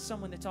 not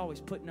someone that's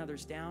always putting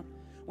others down.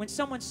 When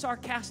someone's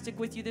sarcastic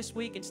with you this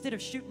week, instead of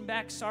shooting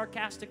back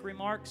sarcastic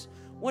remarks,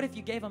 what if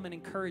you gave them an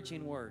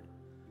encouraging word?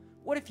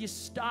 What if you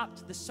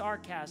stopped the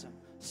sarcasm,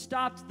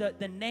 stopped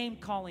the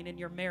name-calling in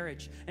your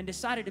marriage, and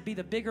decided to be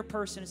the bigger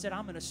person and said,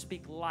 I'm going to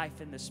speak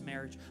life in this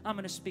marriage. I'm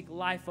going to speak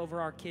life over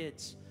our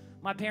kids.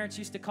 My parents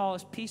used to call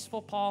us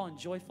Peaceful Paul and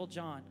Joyful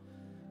John.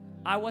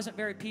 I wasn't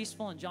very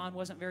peaceful, and John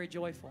wasn't very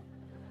joyful.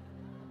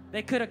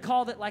 They could have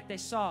called it like they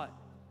saw it.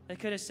 They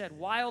could have said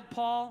Wild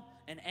Paul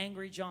and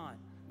Angry John.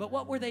 But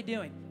what were they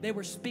doing? They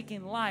were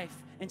speaking life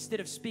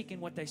instead of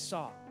speaking what they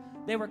saw.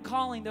 They were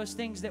calling those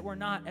things that were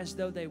not as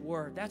though they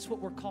were. That's what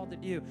we're called to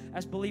do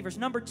as believers.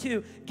 Number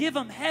 2, give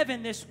them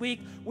heaven this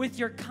week with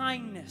your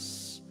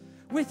kindness.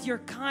 With your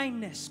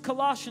kindness.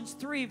 Colossians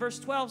 3 verse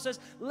 12 says,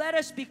 let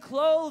us be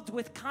clothed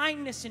with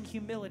kindness and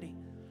humility.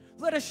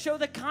 Let us show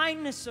the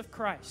kindness of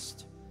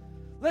Christ.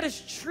 Let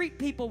us treat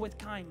people with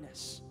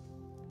kindness.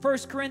 1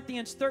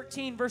 Corinthians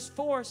 13 verse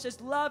 4 says,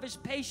 love is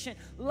patient.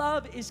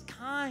 Love is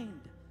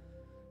kind.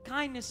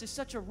 Kindness is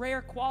such a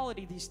rare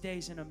quality these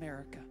days in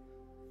America.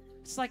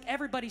 It's like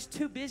everybody's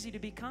too busy to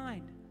be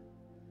kind.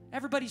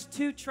 Everybody's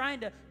too trying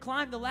to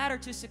climb the ladder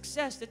to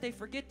success that they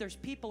forget there's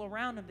people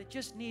around them that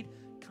just need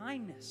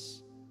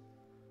kindness.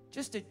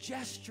 Just a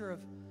gesture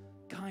of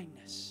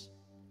kindness.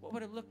 What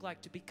would it look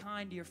like to be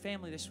kind to your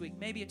family this week?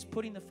 Maybe it's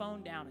putting the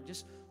phone down and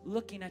just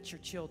looking at your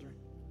children.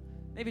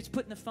 Maybe it's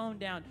putting the phone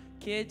down,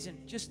 kids,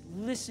 and just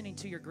listening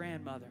to your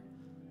grandmother.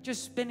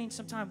 Just spending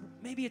some time.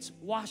 Maybe it's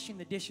washing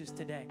the dishes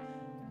today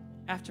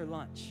after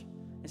lunch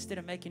instead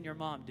of making your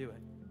mom do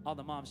it. All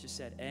the moms just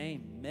said,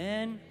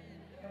 amen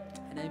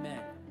and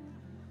amen.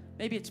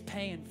 Maybe it's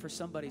paying for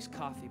somebody's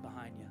coffee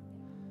behind you.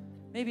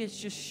 Maybe it's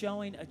just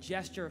showing a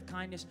gesture of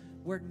kindness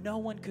where no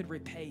one could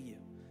repay you.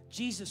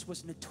 Jesus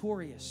was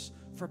notorious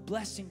for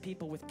blessing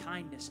people with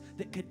kindness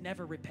that could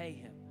never repay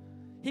him.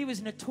 He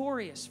was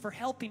notorious for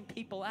helping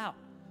people out.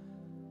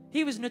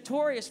 He was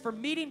notorious for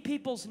meeting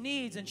people's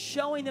needs and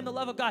showing them the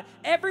love of God.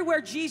 Everywhere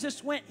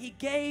Jesus went, he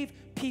gave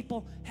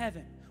people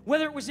heaven.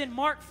 Whether it was in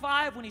Mark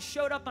 5 when he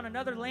showed up on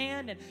another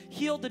land and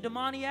healed the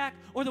demoniac,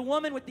 or the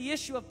woman with the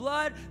issue of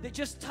blood that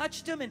just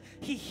touched him and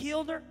he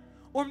healed her,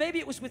 or maybe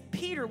it was with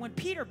Peter when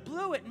Peter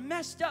blew it and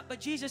messed up, but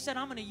Jesus said,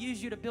 I'm going to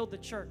use you to build the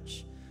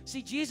church.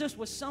 See, Jesus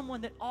was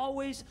someone that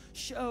always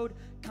showed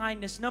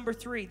kindness. Number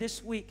 3,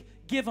 this week,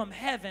 give them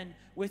heaven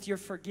with your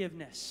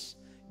forgiveness.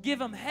 Give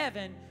them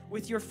heaven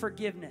with your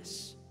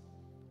forgiveness.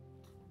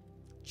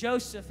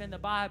 Joseph in the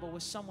Bible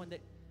was someone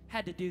that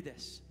had to do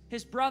this.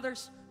 His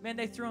brothers, man,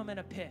 they threw him in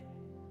a pit.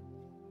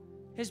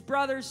 His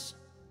brothers,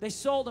 they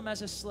sold him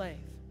as a slave.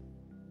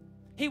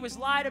 He was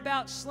lied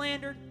about,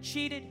 slandered,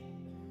 cheated.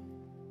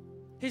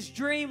 His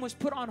dream was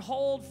put on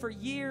hold for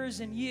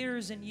years and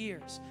years and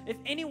years. If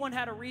anyone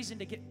had a reason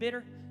to get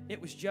bitter,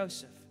 it was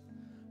Joseph.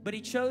 But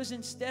he chose,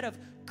 instead of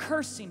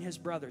cursing his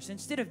brothers,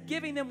 instead of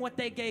giving them what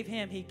they gave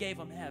him, he gave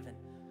them heaven.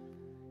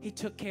 He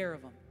took care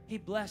of them. He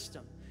blessed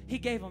them. He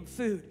gave them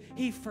food.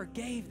 He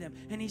forgave them.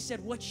 And he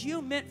said, what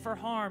you meant for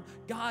harm,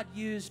 God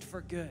used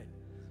for good.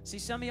 See,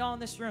 some of y'all in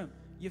this room,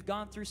 you've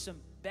gone through some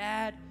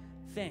bad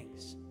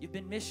things. You've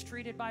been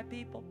mistreated by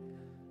people.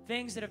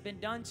 Things that have been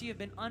done to you have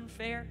been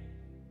unfair.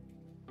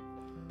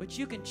 But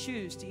you can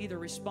choose to either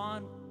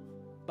respond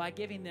by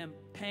giving them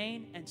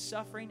pain and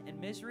suffering and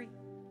misery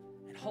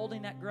and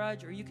holding that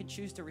grudge, or you can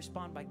choose to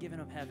respond by giving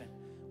them heaven.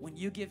 When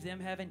you give them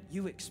heaven,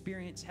 you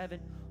experience heaven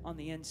on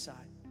the inside.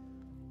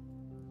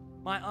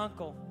 My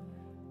uncle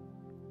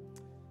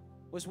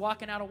was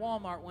walking out of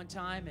Walmart one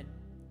time, and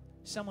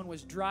someone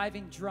was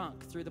driving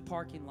drunk through the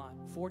parking lot,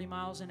 40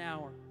 miles an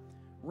hour,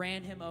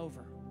 ran him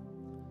over.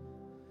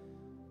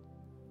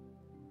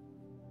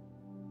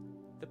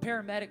 The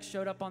paramedics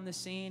showed up on the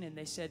scene, and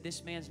they said,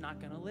 this man's not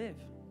going to live.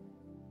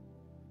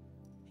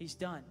 He's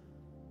done.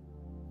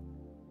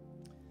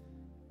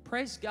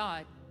 Praise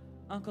God,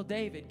 Uncle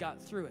David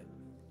got through it.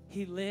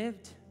 He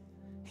lived.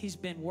 He's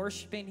been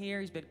worshiping here.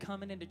 He's been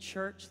coming into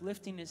church,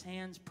 lifting his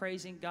hands,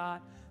 praising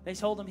God. They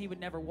told him he would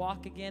never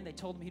walk again. They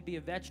told him he'd be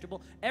a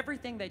vegetable.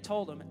 Everything they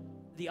told him,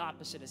 the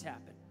opposite has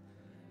happened.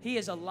 He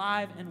is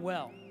alive and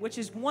well, which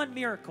is one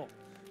miracle.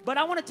 But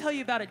I want to tell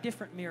you about a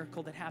different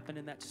miracle that happened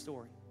in that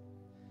story.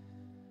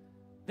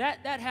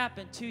 That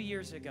happened 2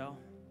 years ago.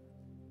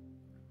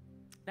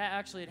 That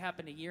actually had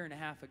happened a year and a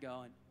half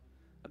ago. And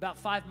about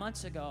 5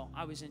 months ago,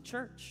 I was in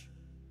church.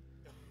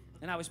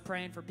 And I was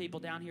praying for people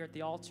down here at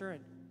the altar.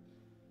 And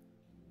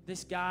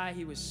this guy,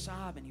 he was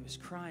sobbing. He was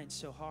crying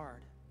so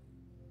hard.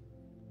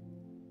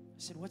 I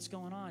said, what's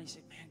going on? He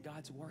said, man,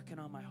 God's working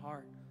on my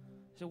heart.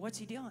 I said, what's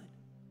he doing?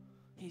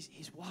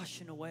 He's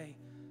washing away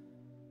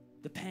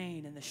the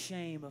pain and the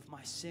shame of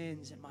my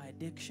sins and my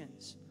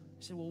addictions.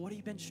 I said, well, what have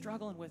you been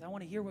struggling with? I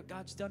want to hear what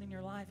God's done in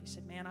your life. He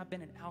said, man, I've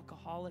been an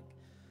alcoholic.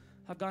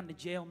 I've gone to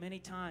jail many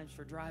times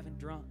for driving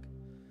drunk.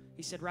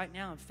 He said, right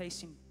now I'm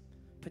facing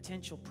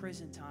potential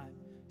prison time,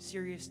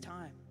 serious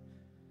time.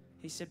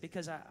 He said,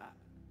 because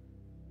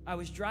I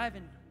was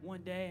driving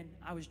one day, and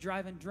I was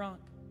driving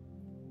drunk,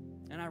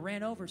 and I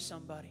ran over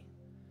somebody.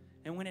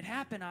 And when it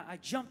happened, I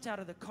jumped out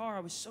of the car. I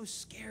was so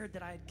scared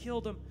that I had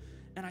killed him,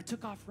 and I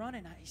took off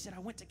running. He said, I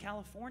went to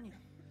California.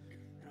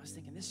 And I was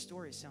thinking, this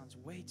story sounds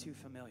way too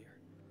familiar.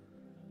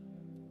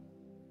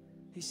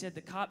 He said,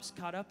 the cops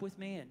caught up with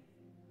me, and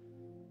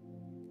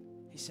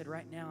he said,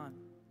 right now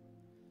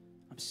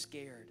I'm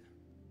scared.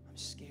 I'm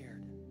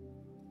scared.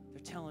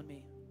 They're telling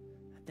me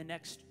at the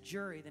next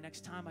jury, the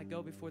next time I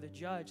go before the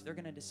judge, they're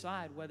going to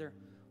decide whether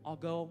I'll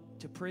go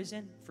to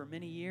prison for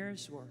many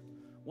years or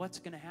what's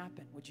going to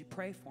happen. Would you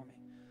pray for me?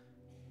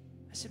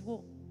 I said,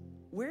 well,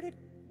 where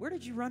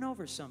did you run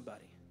over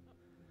somebody?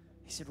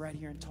 He said, right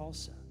here in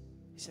Tulsa.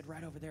 He said,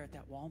 right over there at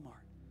that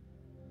Walmart.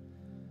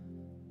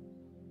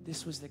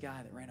 This was the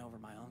guy that ran over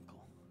my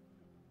uncle.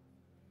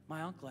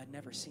 My uncle had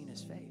never seen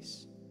his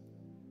face.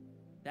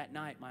 That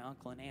night, my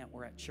uncle and aunt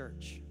were at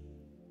church.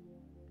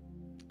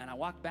 And I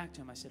walked back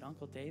to him. I said,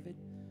 Uncle David,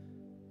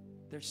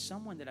 there's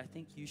someone that I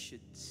think you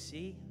should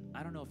see.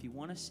 I don't know if you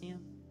want to see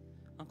him.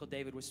 Uncle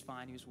David was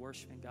fine. He was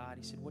worshiping God.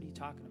 He said, what are you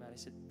talking about? I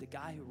said, the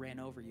guy who ran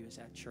over you is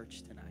at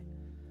church tonight.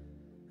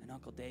 And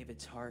Uncle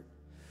David's heart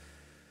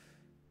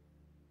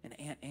and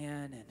Aunt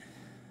Ann and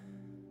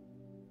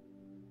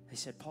they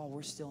said, Paul,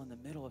 we're still in the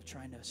middle of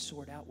trying to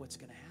sort out what's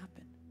going to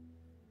happen.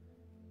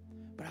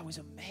 But I was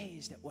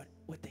amazed at what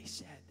they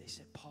said. They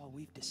said, Paul,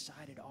 we've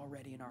decided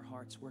already in our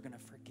hearts we're going to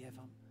forgive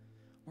him.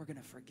 We're going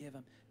to forgive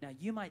him. Now,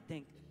 you might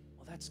think,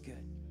 well, that's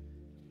good.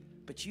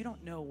 But you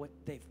don't know what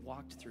they've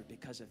walked through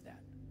because of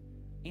that.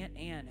 Aunt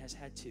Ann has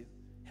had to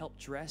help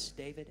dress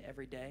David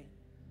every day,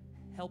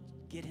 help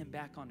get him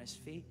back on his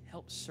feet,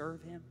 help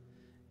serve him.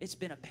 It's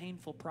been a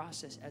painful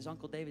process as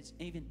Uncle David's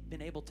even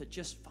been able to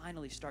just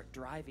finally start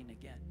driving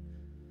again.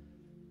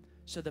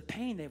 So the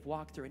pain they've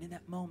walked through, and in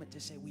that moment to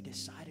say, we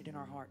decided in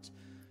our hearts.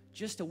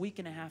 Just a week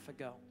and a half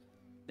ago,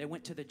 they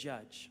went to the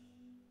judge.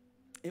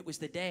 It was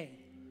the day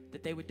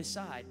that they would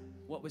decide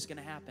what was going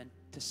to happen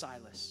to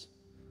Silas.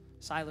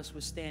 Silas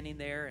was standing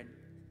there, and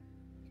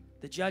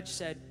the judge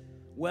said,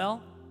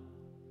 well,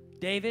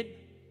 David,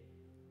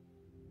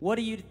 what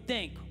do you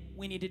think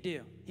we need to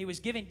do? He was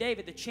giving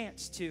David the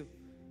chance to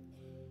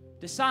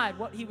decide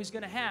what he was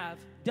going to have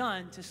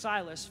done to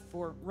Silas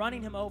for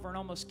running him over and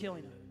almost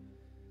killing him.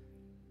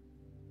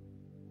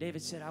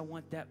 David said, I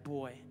want that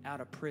boy out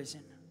of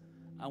prison.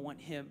 I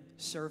want him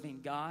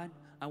serving God.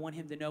 I want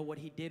him to know what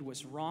he did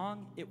was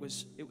wrong. It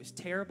was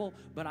terrible,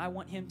 but I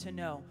want him to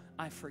know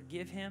I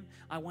forgive him.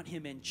 I want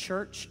him in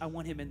church. I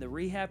want him in the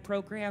rehab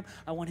program.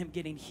 I want him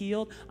getting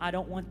healed. I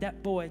don't want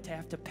that boy to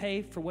have to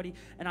pay for what he...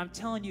 And I'm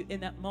telling you,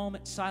 in that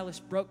moment, Silas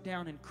broke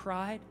down and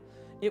cried.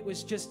 It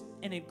was just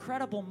an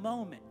incredible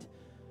moment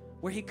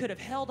where he could have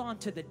held on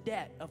to the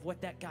debt of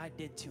what that guy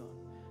did to him.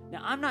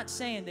 Now, I'm not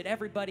saying that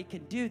everybody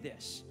can do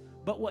this,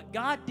 but what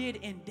God did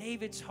in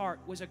David's heart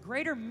was a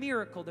greater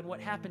miracle than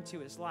what happened to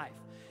his life.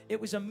 It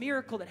was a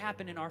miracle that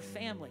happened in our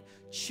family,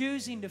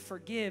 choosing to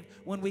forgive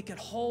when we could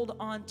hold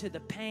on to the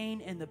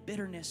pain and the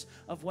bitterness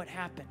of what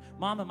happened.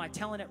 Mom, am I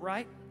telling it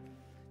right?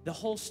 The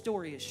whole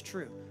story is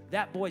true.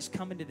 That boy's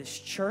coming to this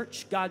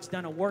church. God's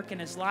done a work in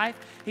his life.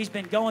 He's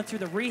been going through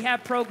the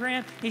rehab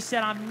program. He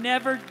said, I'm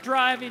never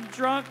driving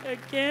drunk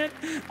again.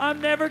 I'm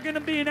never going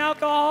to be an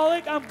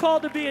alcoholic. I'm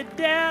called to be a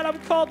dad. I'm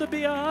called to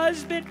be a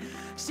husband.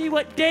 See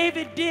what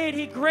David did,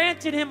 he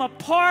granted him a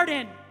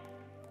pardon.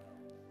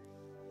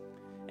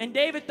 And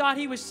David thought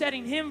he was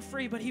setting him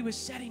free, but he was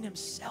setting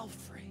himself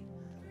free.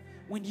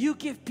 When you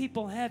give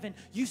people heaven,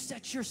 you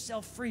set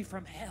yourself free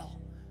from hell.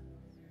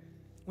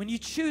 When you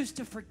choose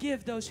to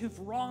forgive those who've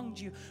wronged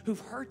you, who've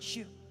hurt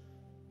you.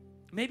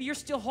 Maybe you're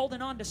still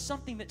holding on to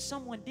something that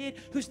someone did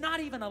who's not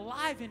even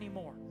alive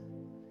anymore.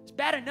 It's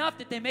bad enough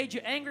that they made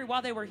you angry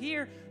while they were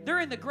here.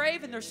 They're in the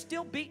grave and they're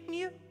still beating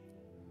you.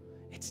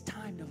 It's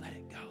time to let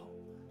it go.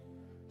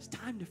 It's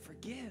time to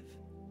forgive.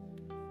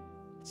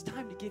 It's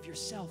time to give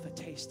yourself a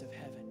taste of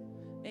heaven.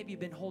 Maybe you've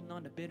been holding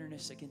on to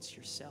bitterness against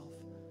yourself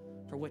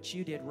for what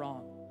you did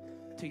wrong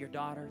to your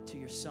daughter, to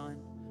your son,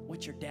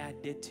 what your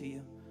dad did to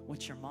you,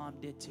 what your mom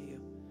did to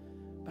you.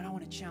 But I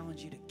want to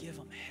challenge you to give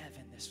them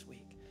heaven this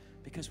week,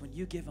 because when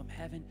you give them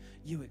heaven,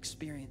 you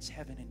experience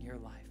heaven in your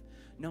life.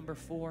 Number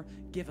 4,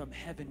 give them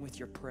heaven with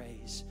your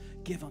praise.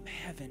 Give them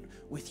heaven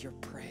with your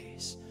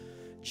praise.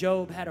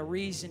 Job had a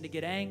reason to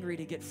get angry,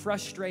 to get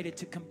frustrated,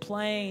 to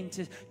complain,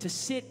 to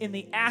sit in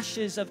the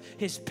ashes of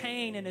his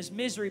pain and his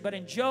misery. But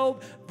in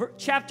Job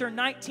chapter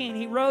 19,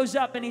 he rose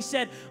up and he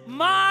said,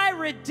 my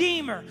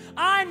Redeemer,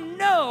 I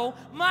know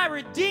my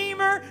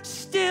Redeemer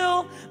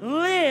still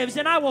lives,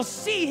 and I will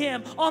see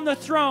him on the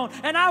throne,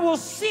 and I will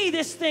see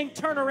this thing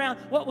turn around.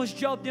 What was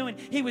Job doing?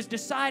 He was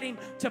deciding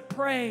to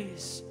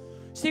praise.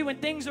 See, when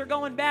things are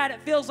going bad,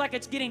 it feels like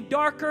it's getting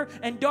darker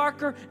and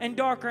darker and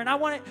darker. And I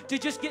want it to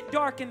just get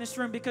dark in this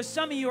room, because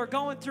some of you are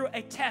going through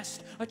a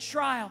test, a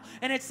trial,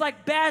 and it's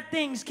like bad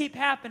things keep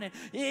happening.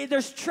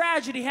 There's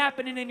tragedy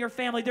happening in your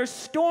family. There's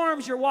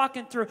storms you're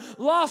walking through.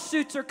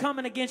 Lawsuits are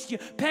coming against you.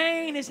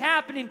 Pain is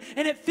happening,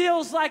 and it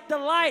feels like the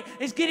light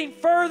is getting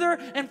further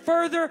and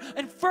further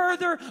and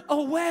further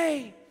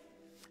away.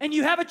 And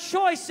you have a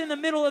choice in the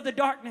middle of the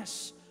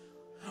darkness.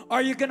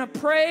 Are you going to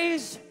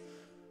praise,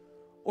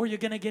 or you're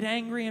going to get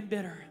angry and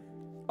bitter?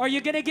 Are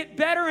you going to get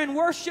better in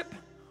worship,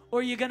 or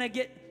are you going to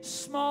get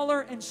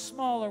smaller and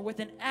smaller with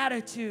an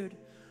attitude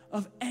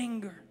of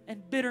anger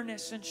and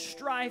bitterness and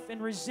strife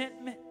and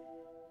resentment?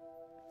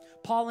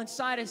 Paul and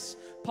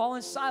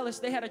Silas,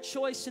 they had a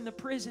choice in the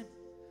prison.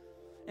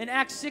 In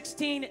Acts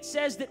 16, it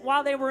says that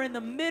while they were in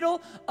the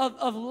middle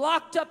of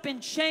locked up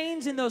in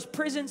chains in those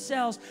prison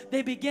cells,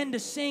 they began to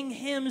sing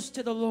hymns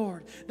to the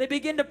Lord. They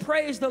began to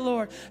praise the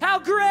Lord. How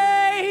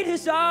great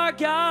is our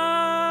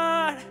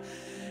God!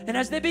 And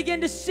as they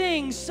began to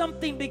sing,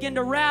 something began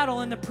to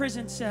rattle in the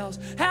prison cells.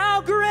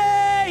 How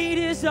great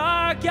is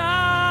our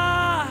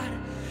God!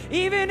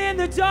 Even in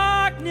the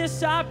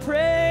darkness, I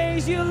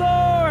praise you,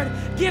 Lord.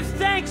 Give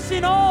thanks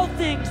in all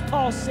things,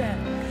 Paul said.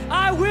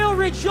 I will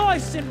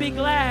rejoice and be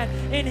glad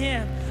in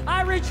him.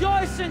 I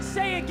rejoice and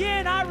say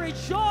again, I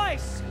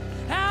rejoice.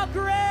 How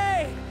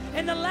great!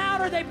 And the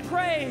louder they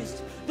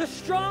praised, the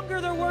stronger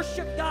their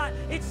worship got.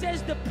 It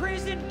says the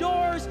prison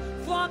doors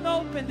flung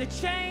open, the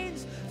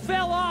chains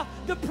fell off.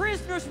 The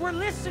prisoners were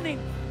listening.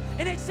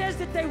 And it says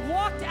that they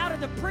walked out of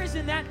the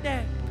prison that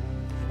day.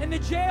 And the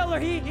jailer,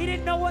 he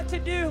didn't know what to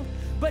do.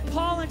 But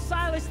Paul and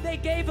Silas, they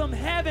gave him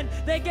heaven.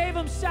 They gave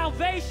him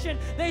salvation.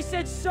 They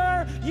said,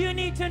 sir, you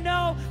need to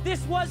know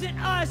this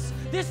wasn't us.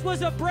 This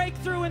was a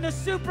breakthrough in the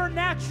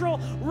supernatural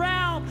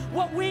realm.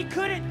 What we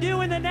couldn't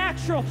do in the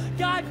natural,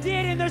 God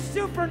did in the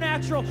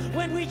supernatural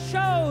when we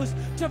chose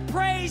to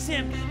praise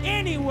him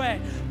anyway.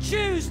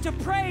 Choose to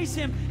praise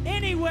him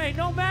anyway,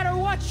 no matter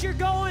what you're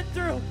going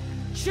through.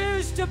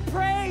 Choose to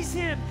praise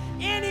him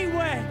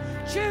anyway.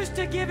 Choose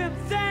to give him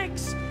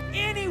thanks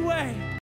anyway.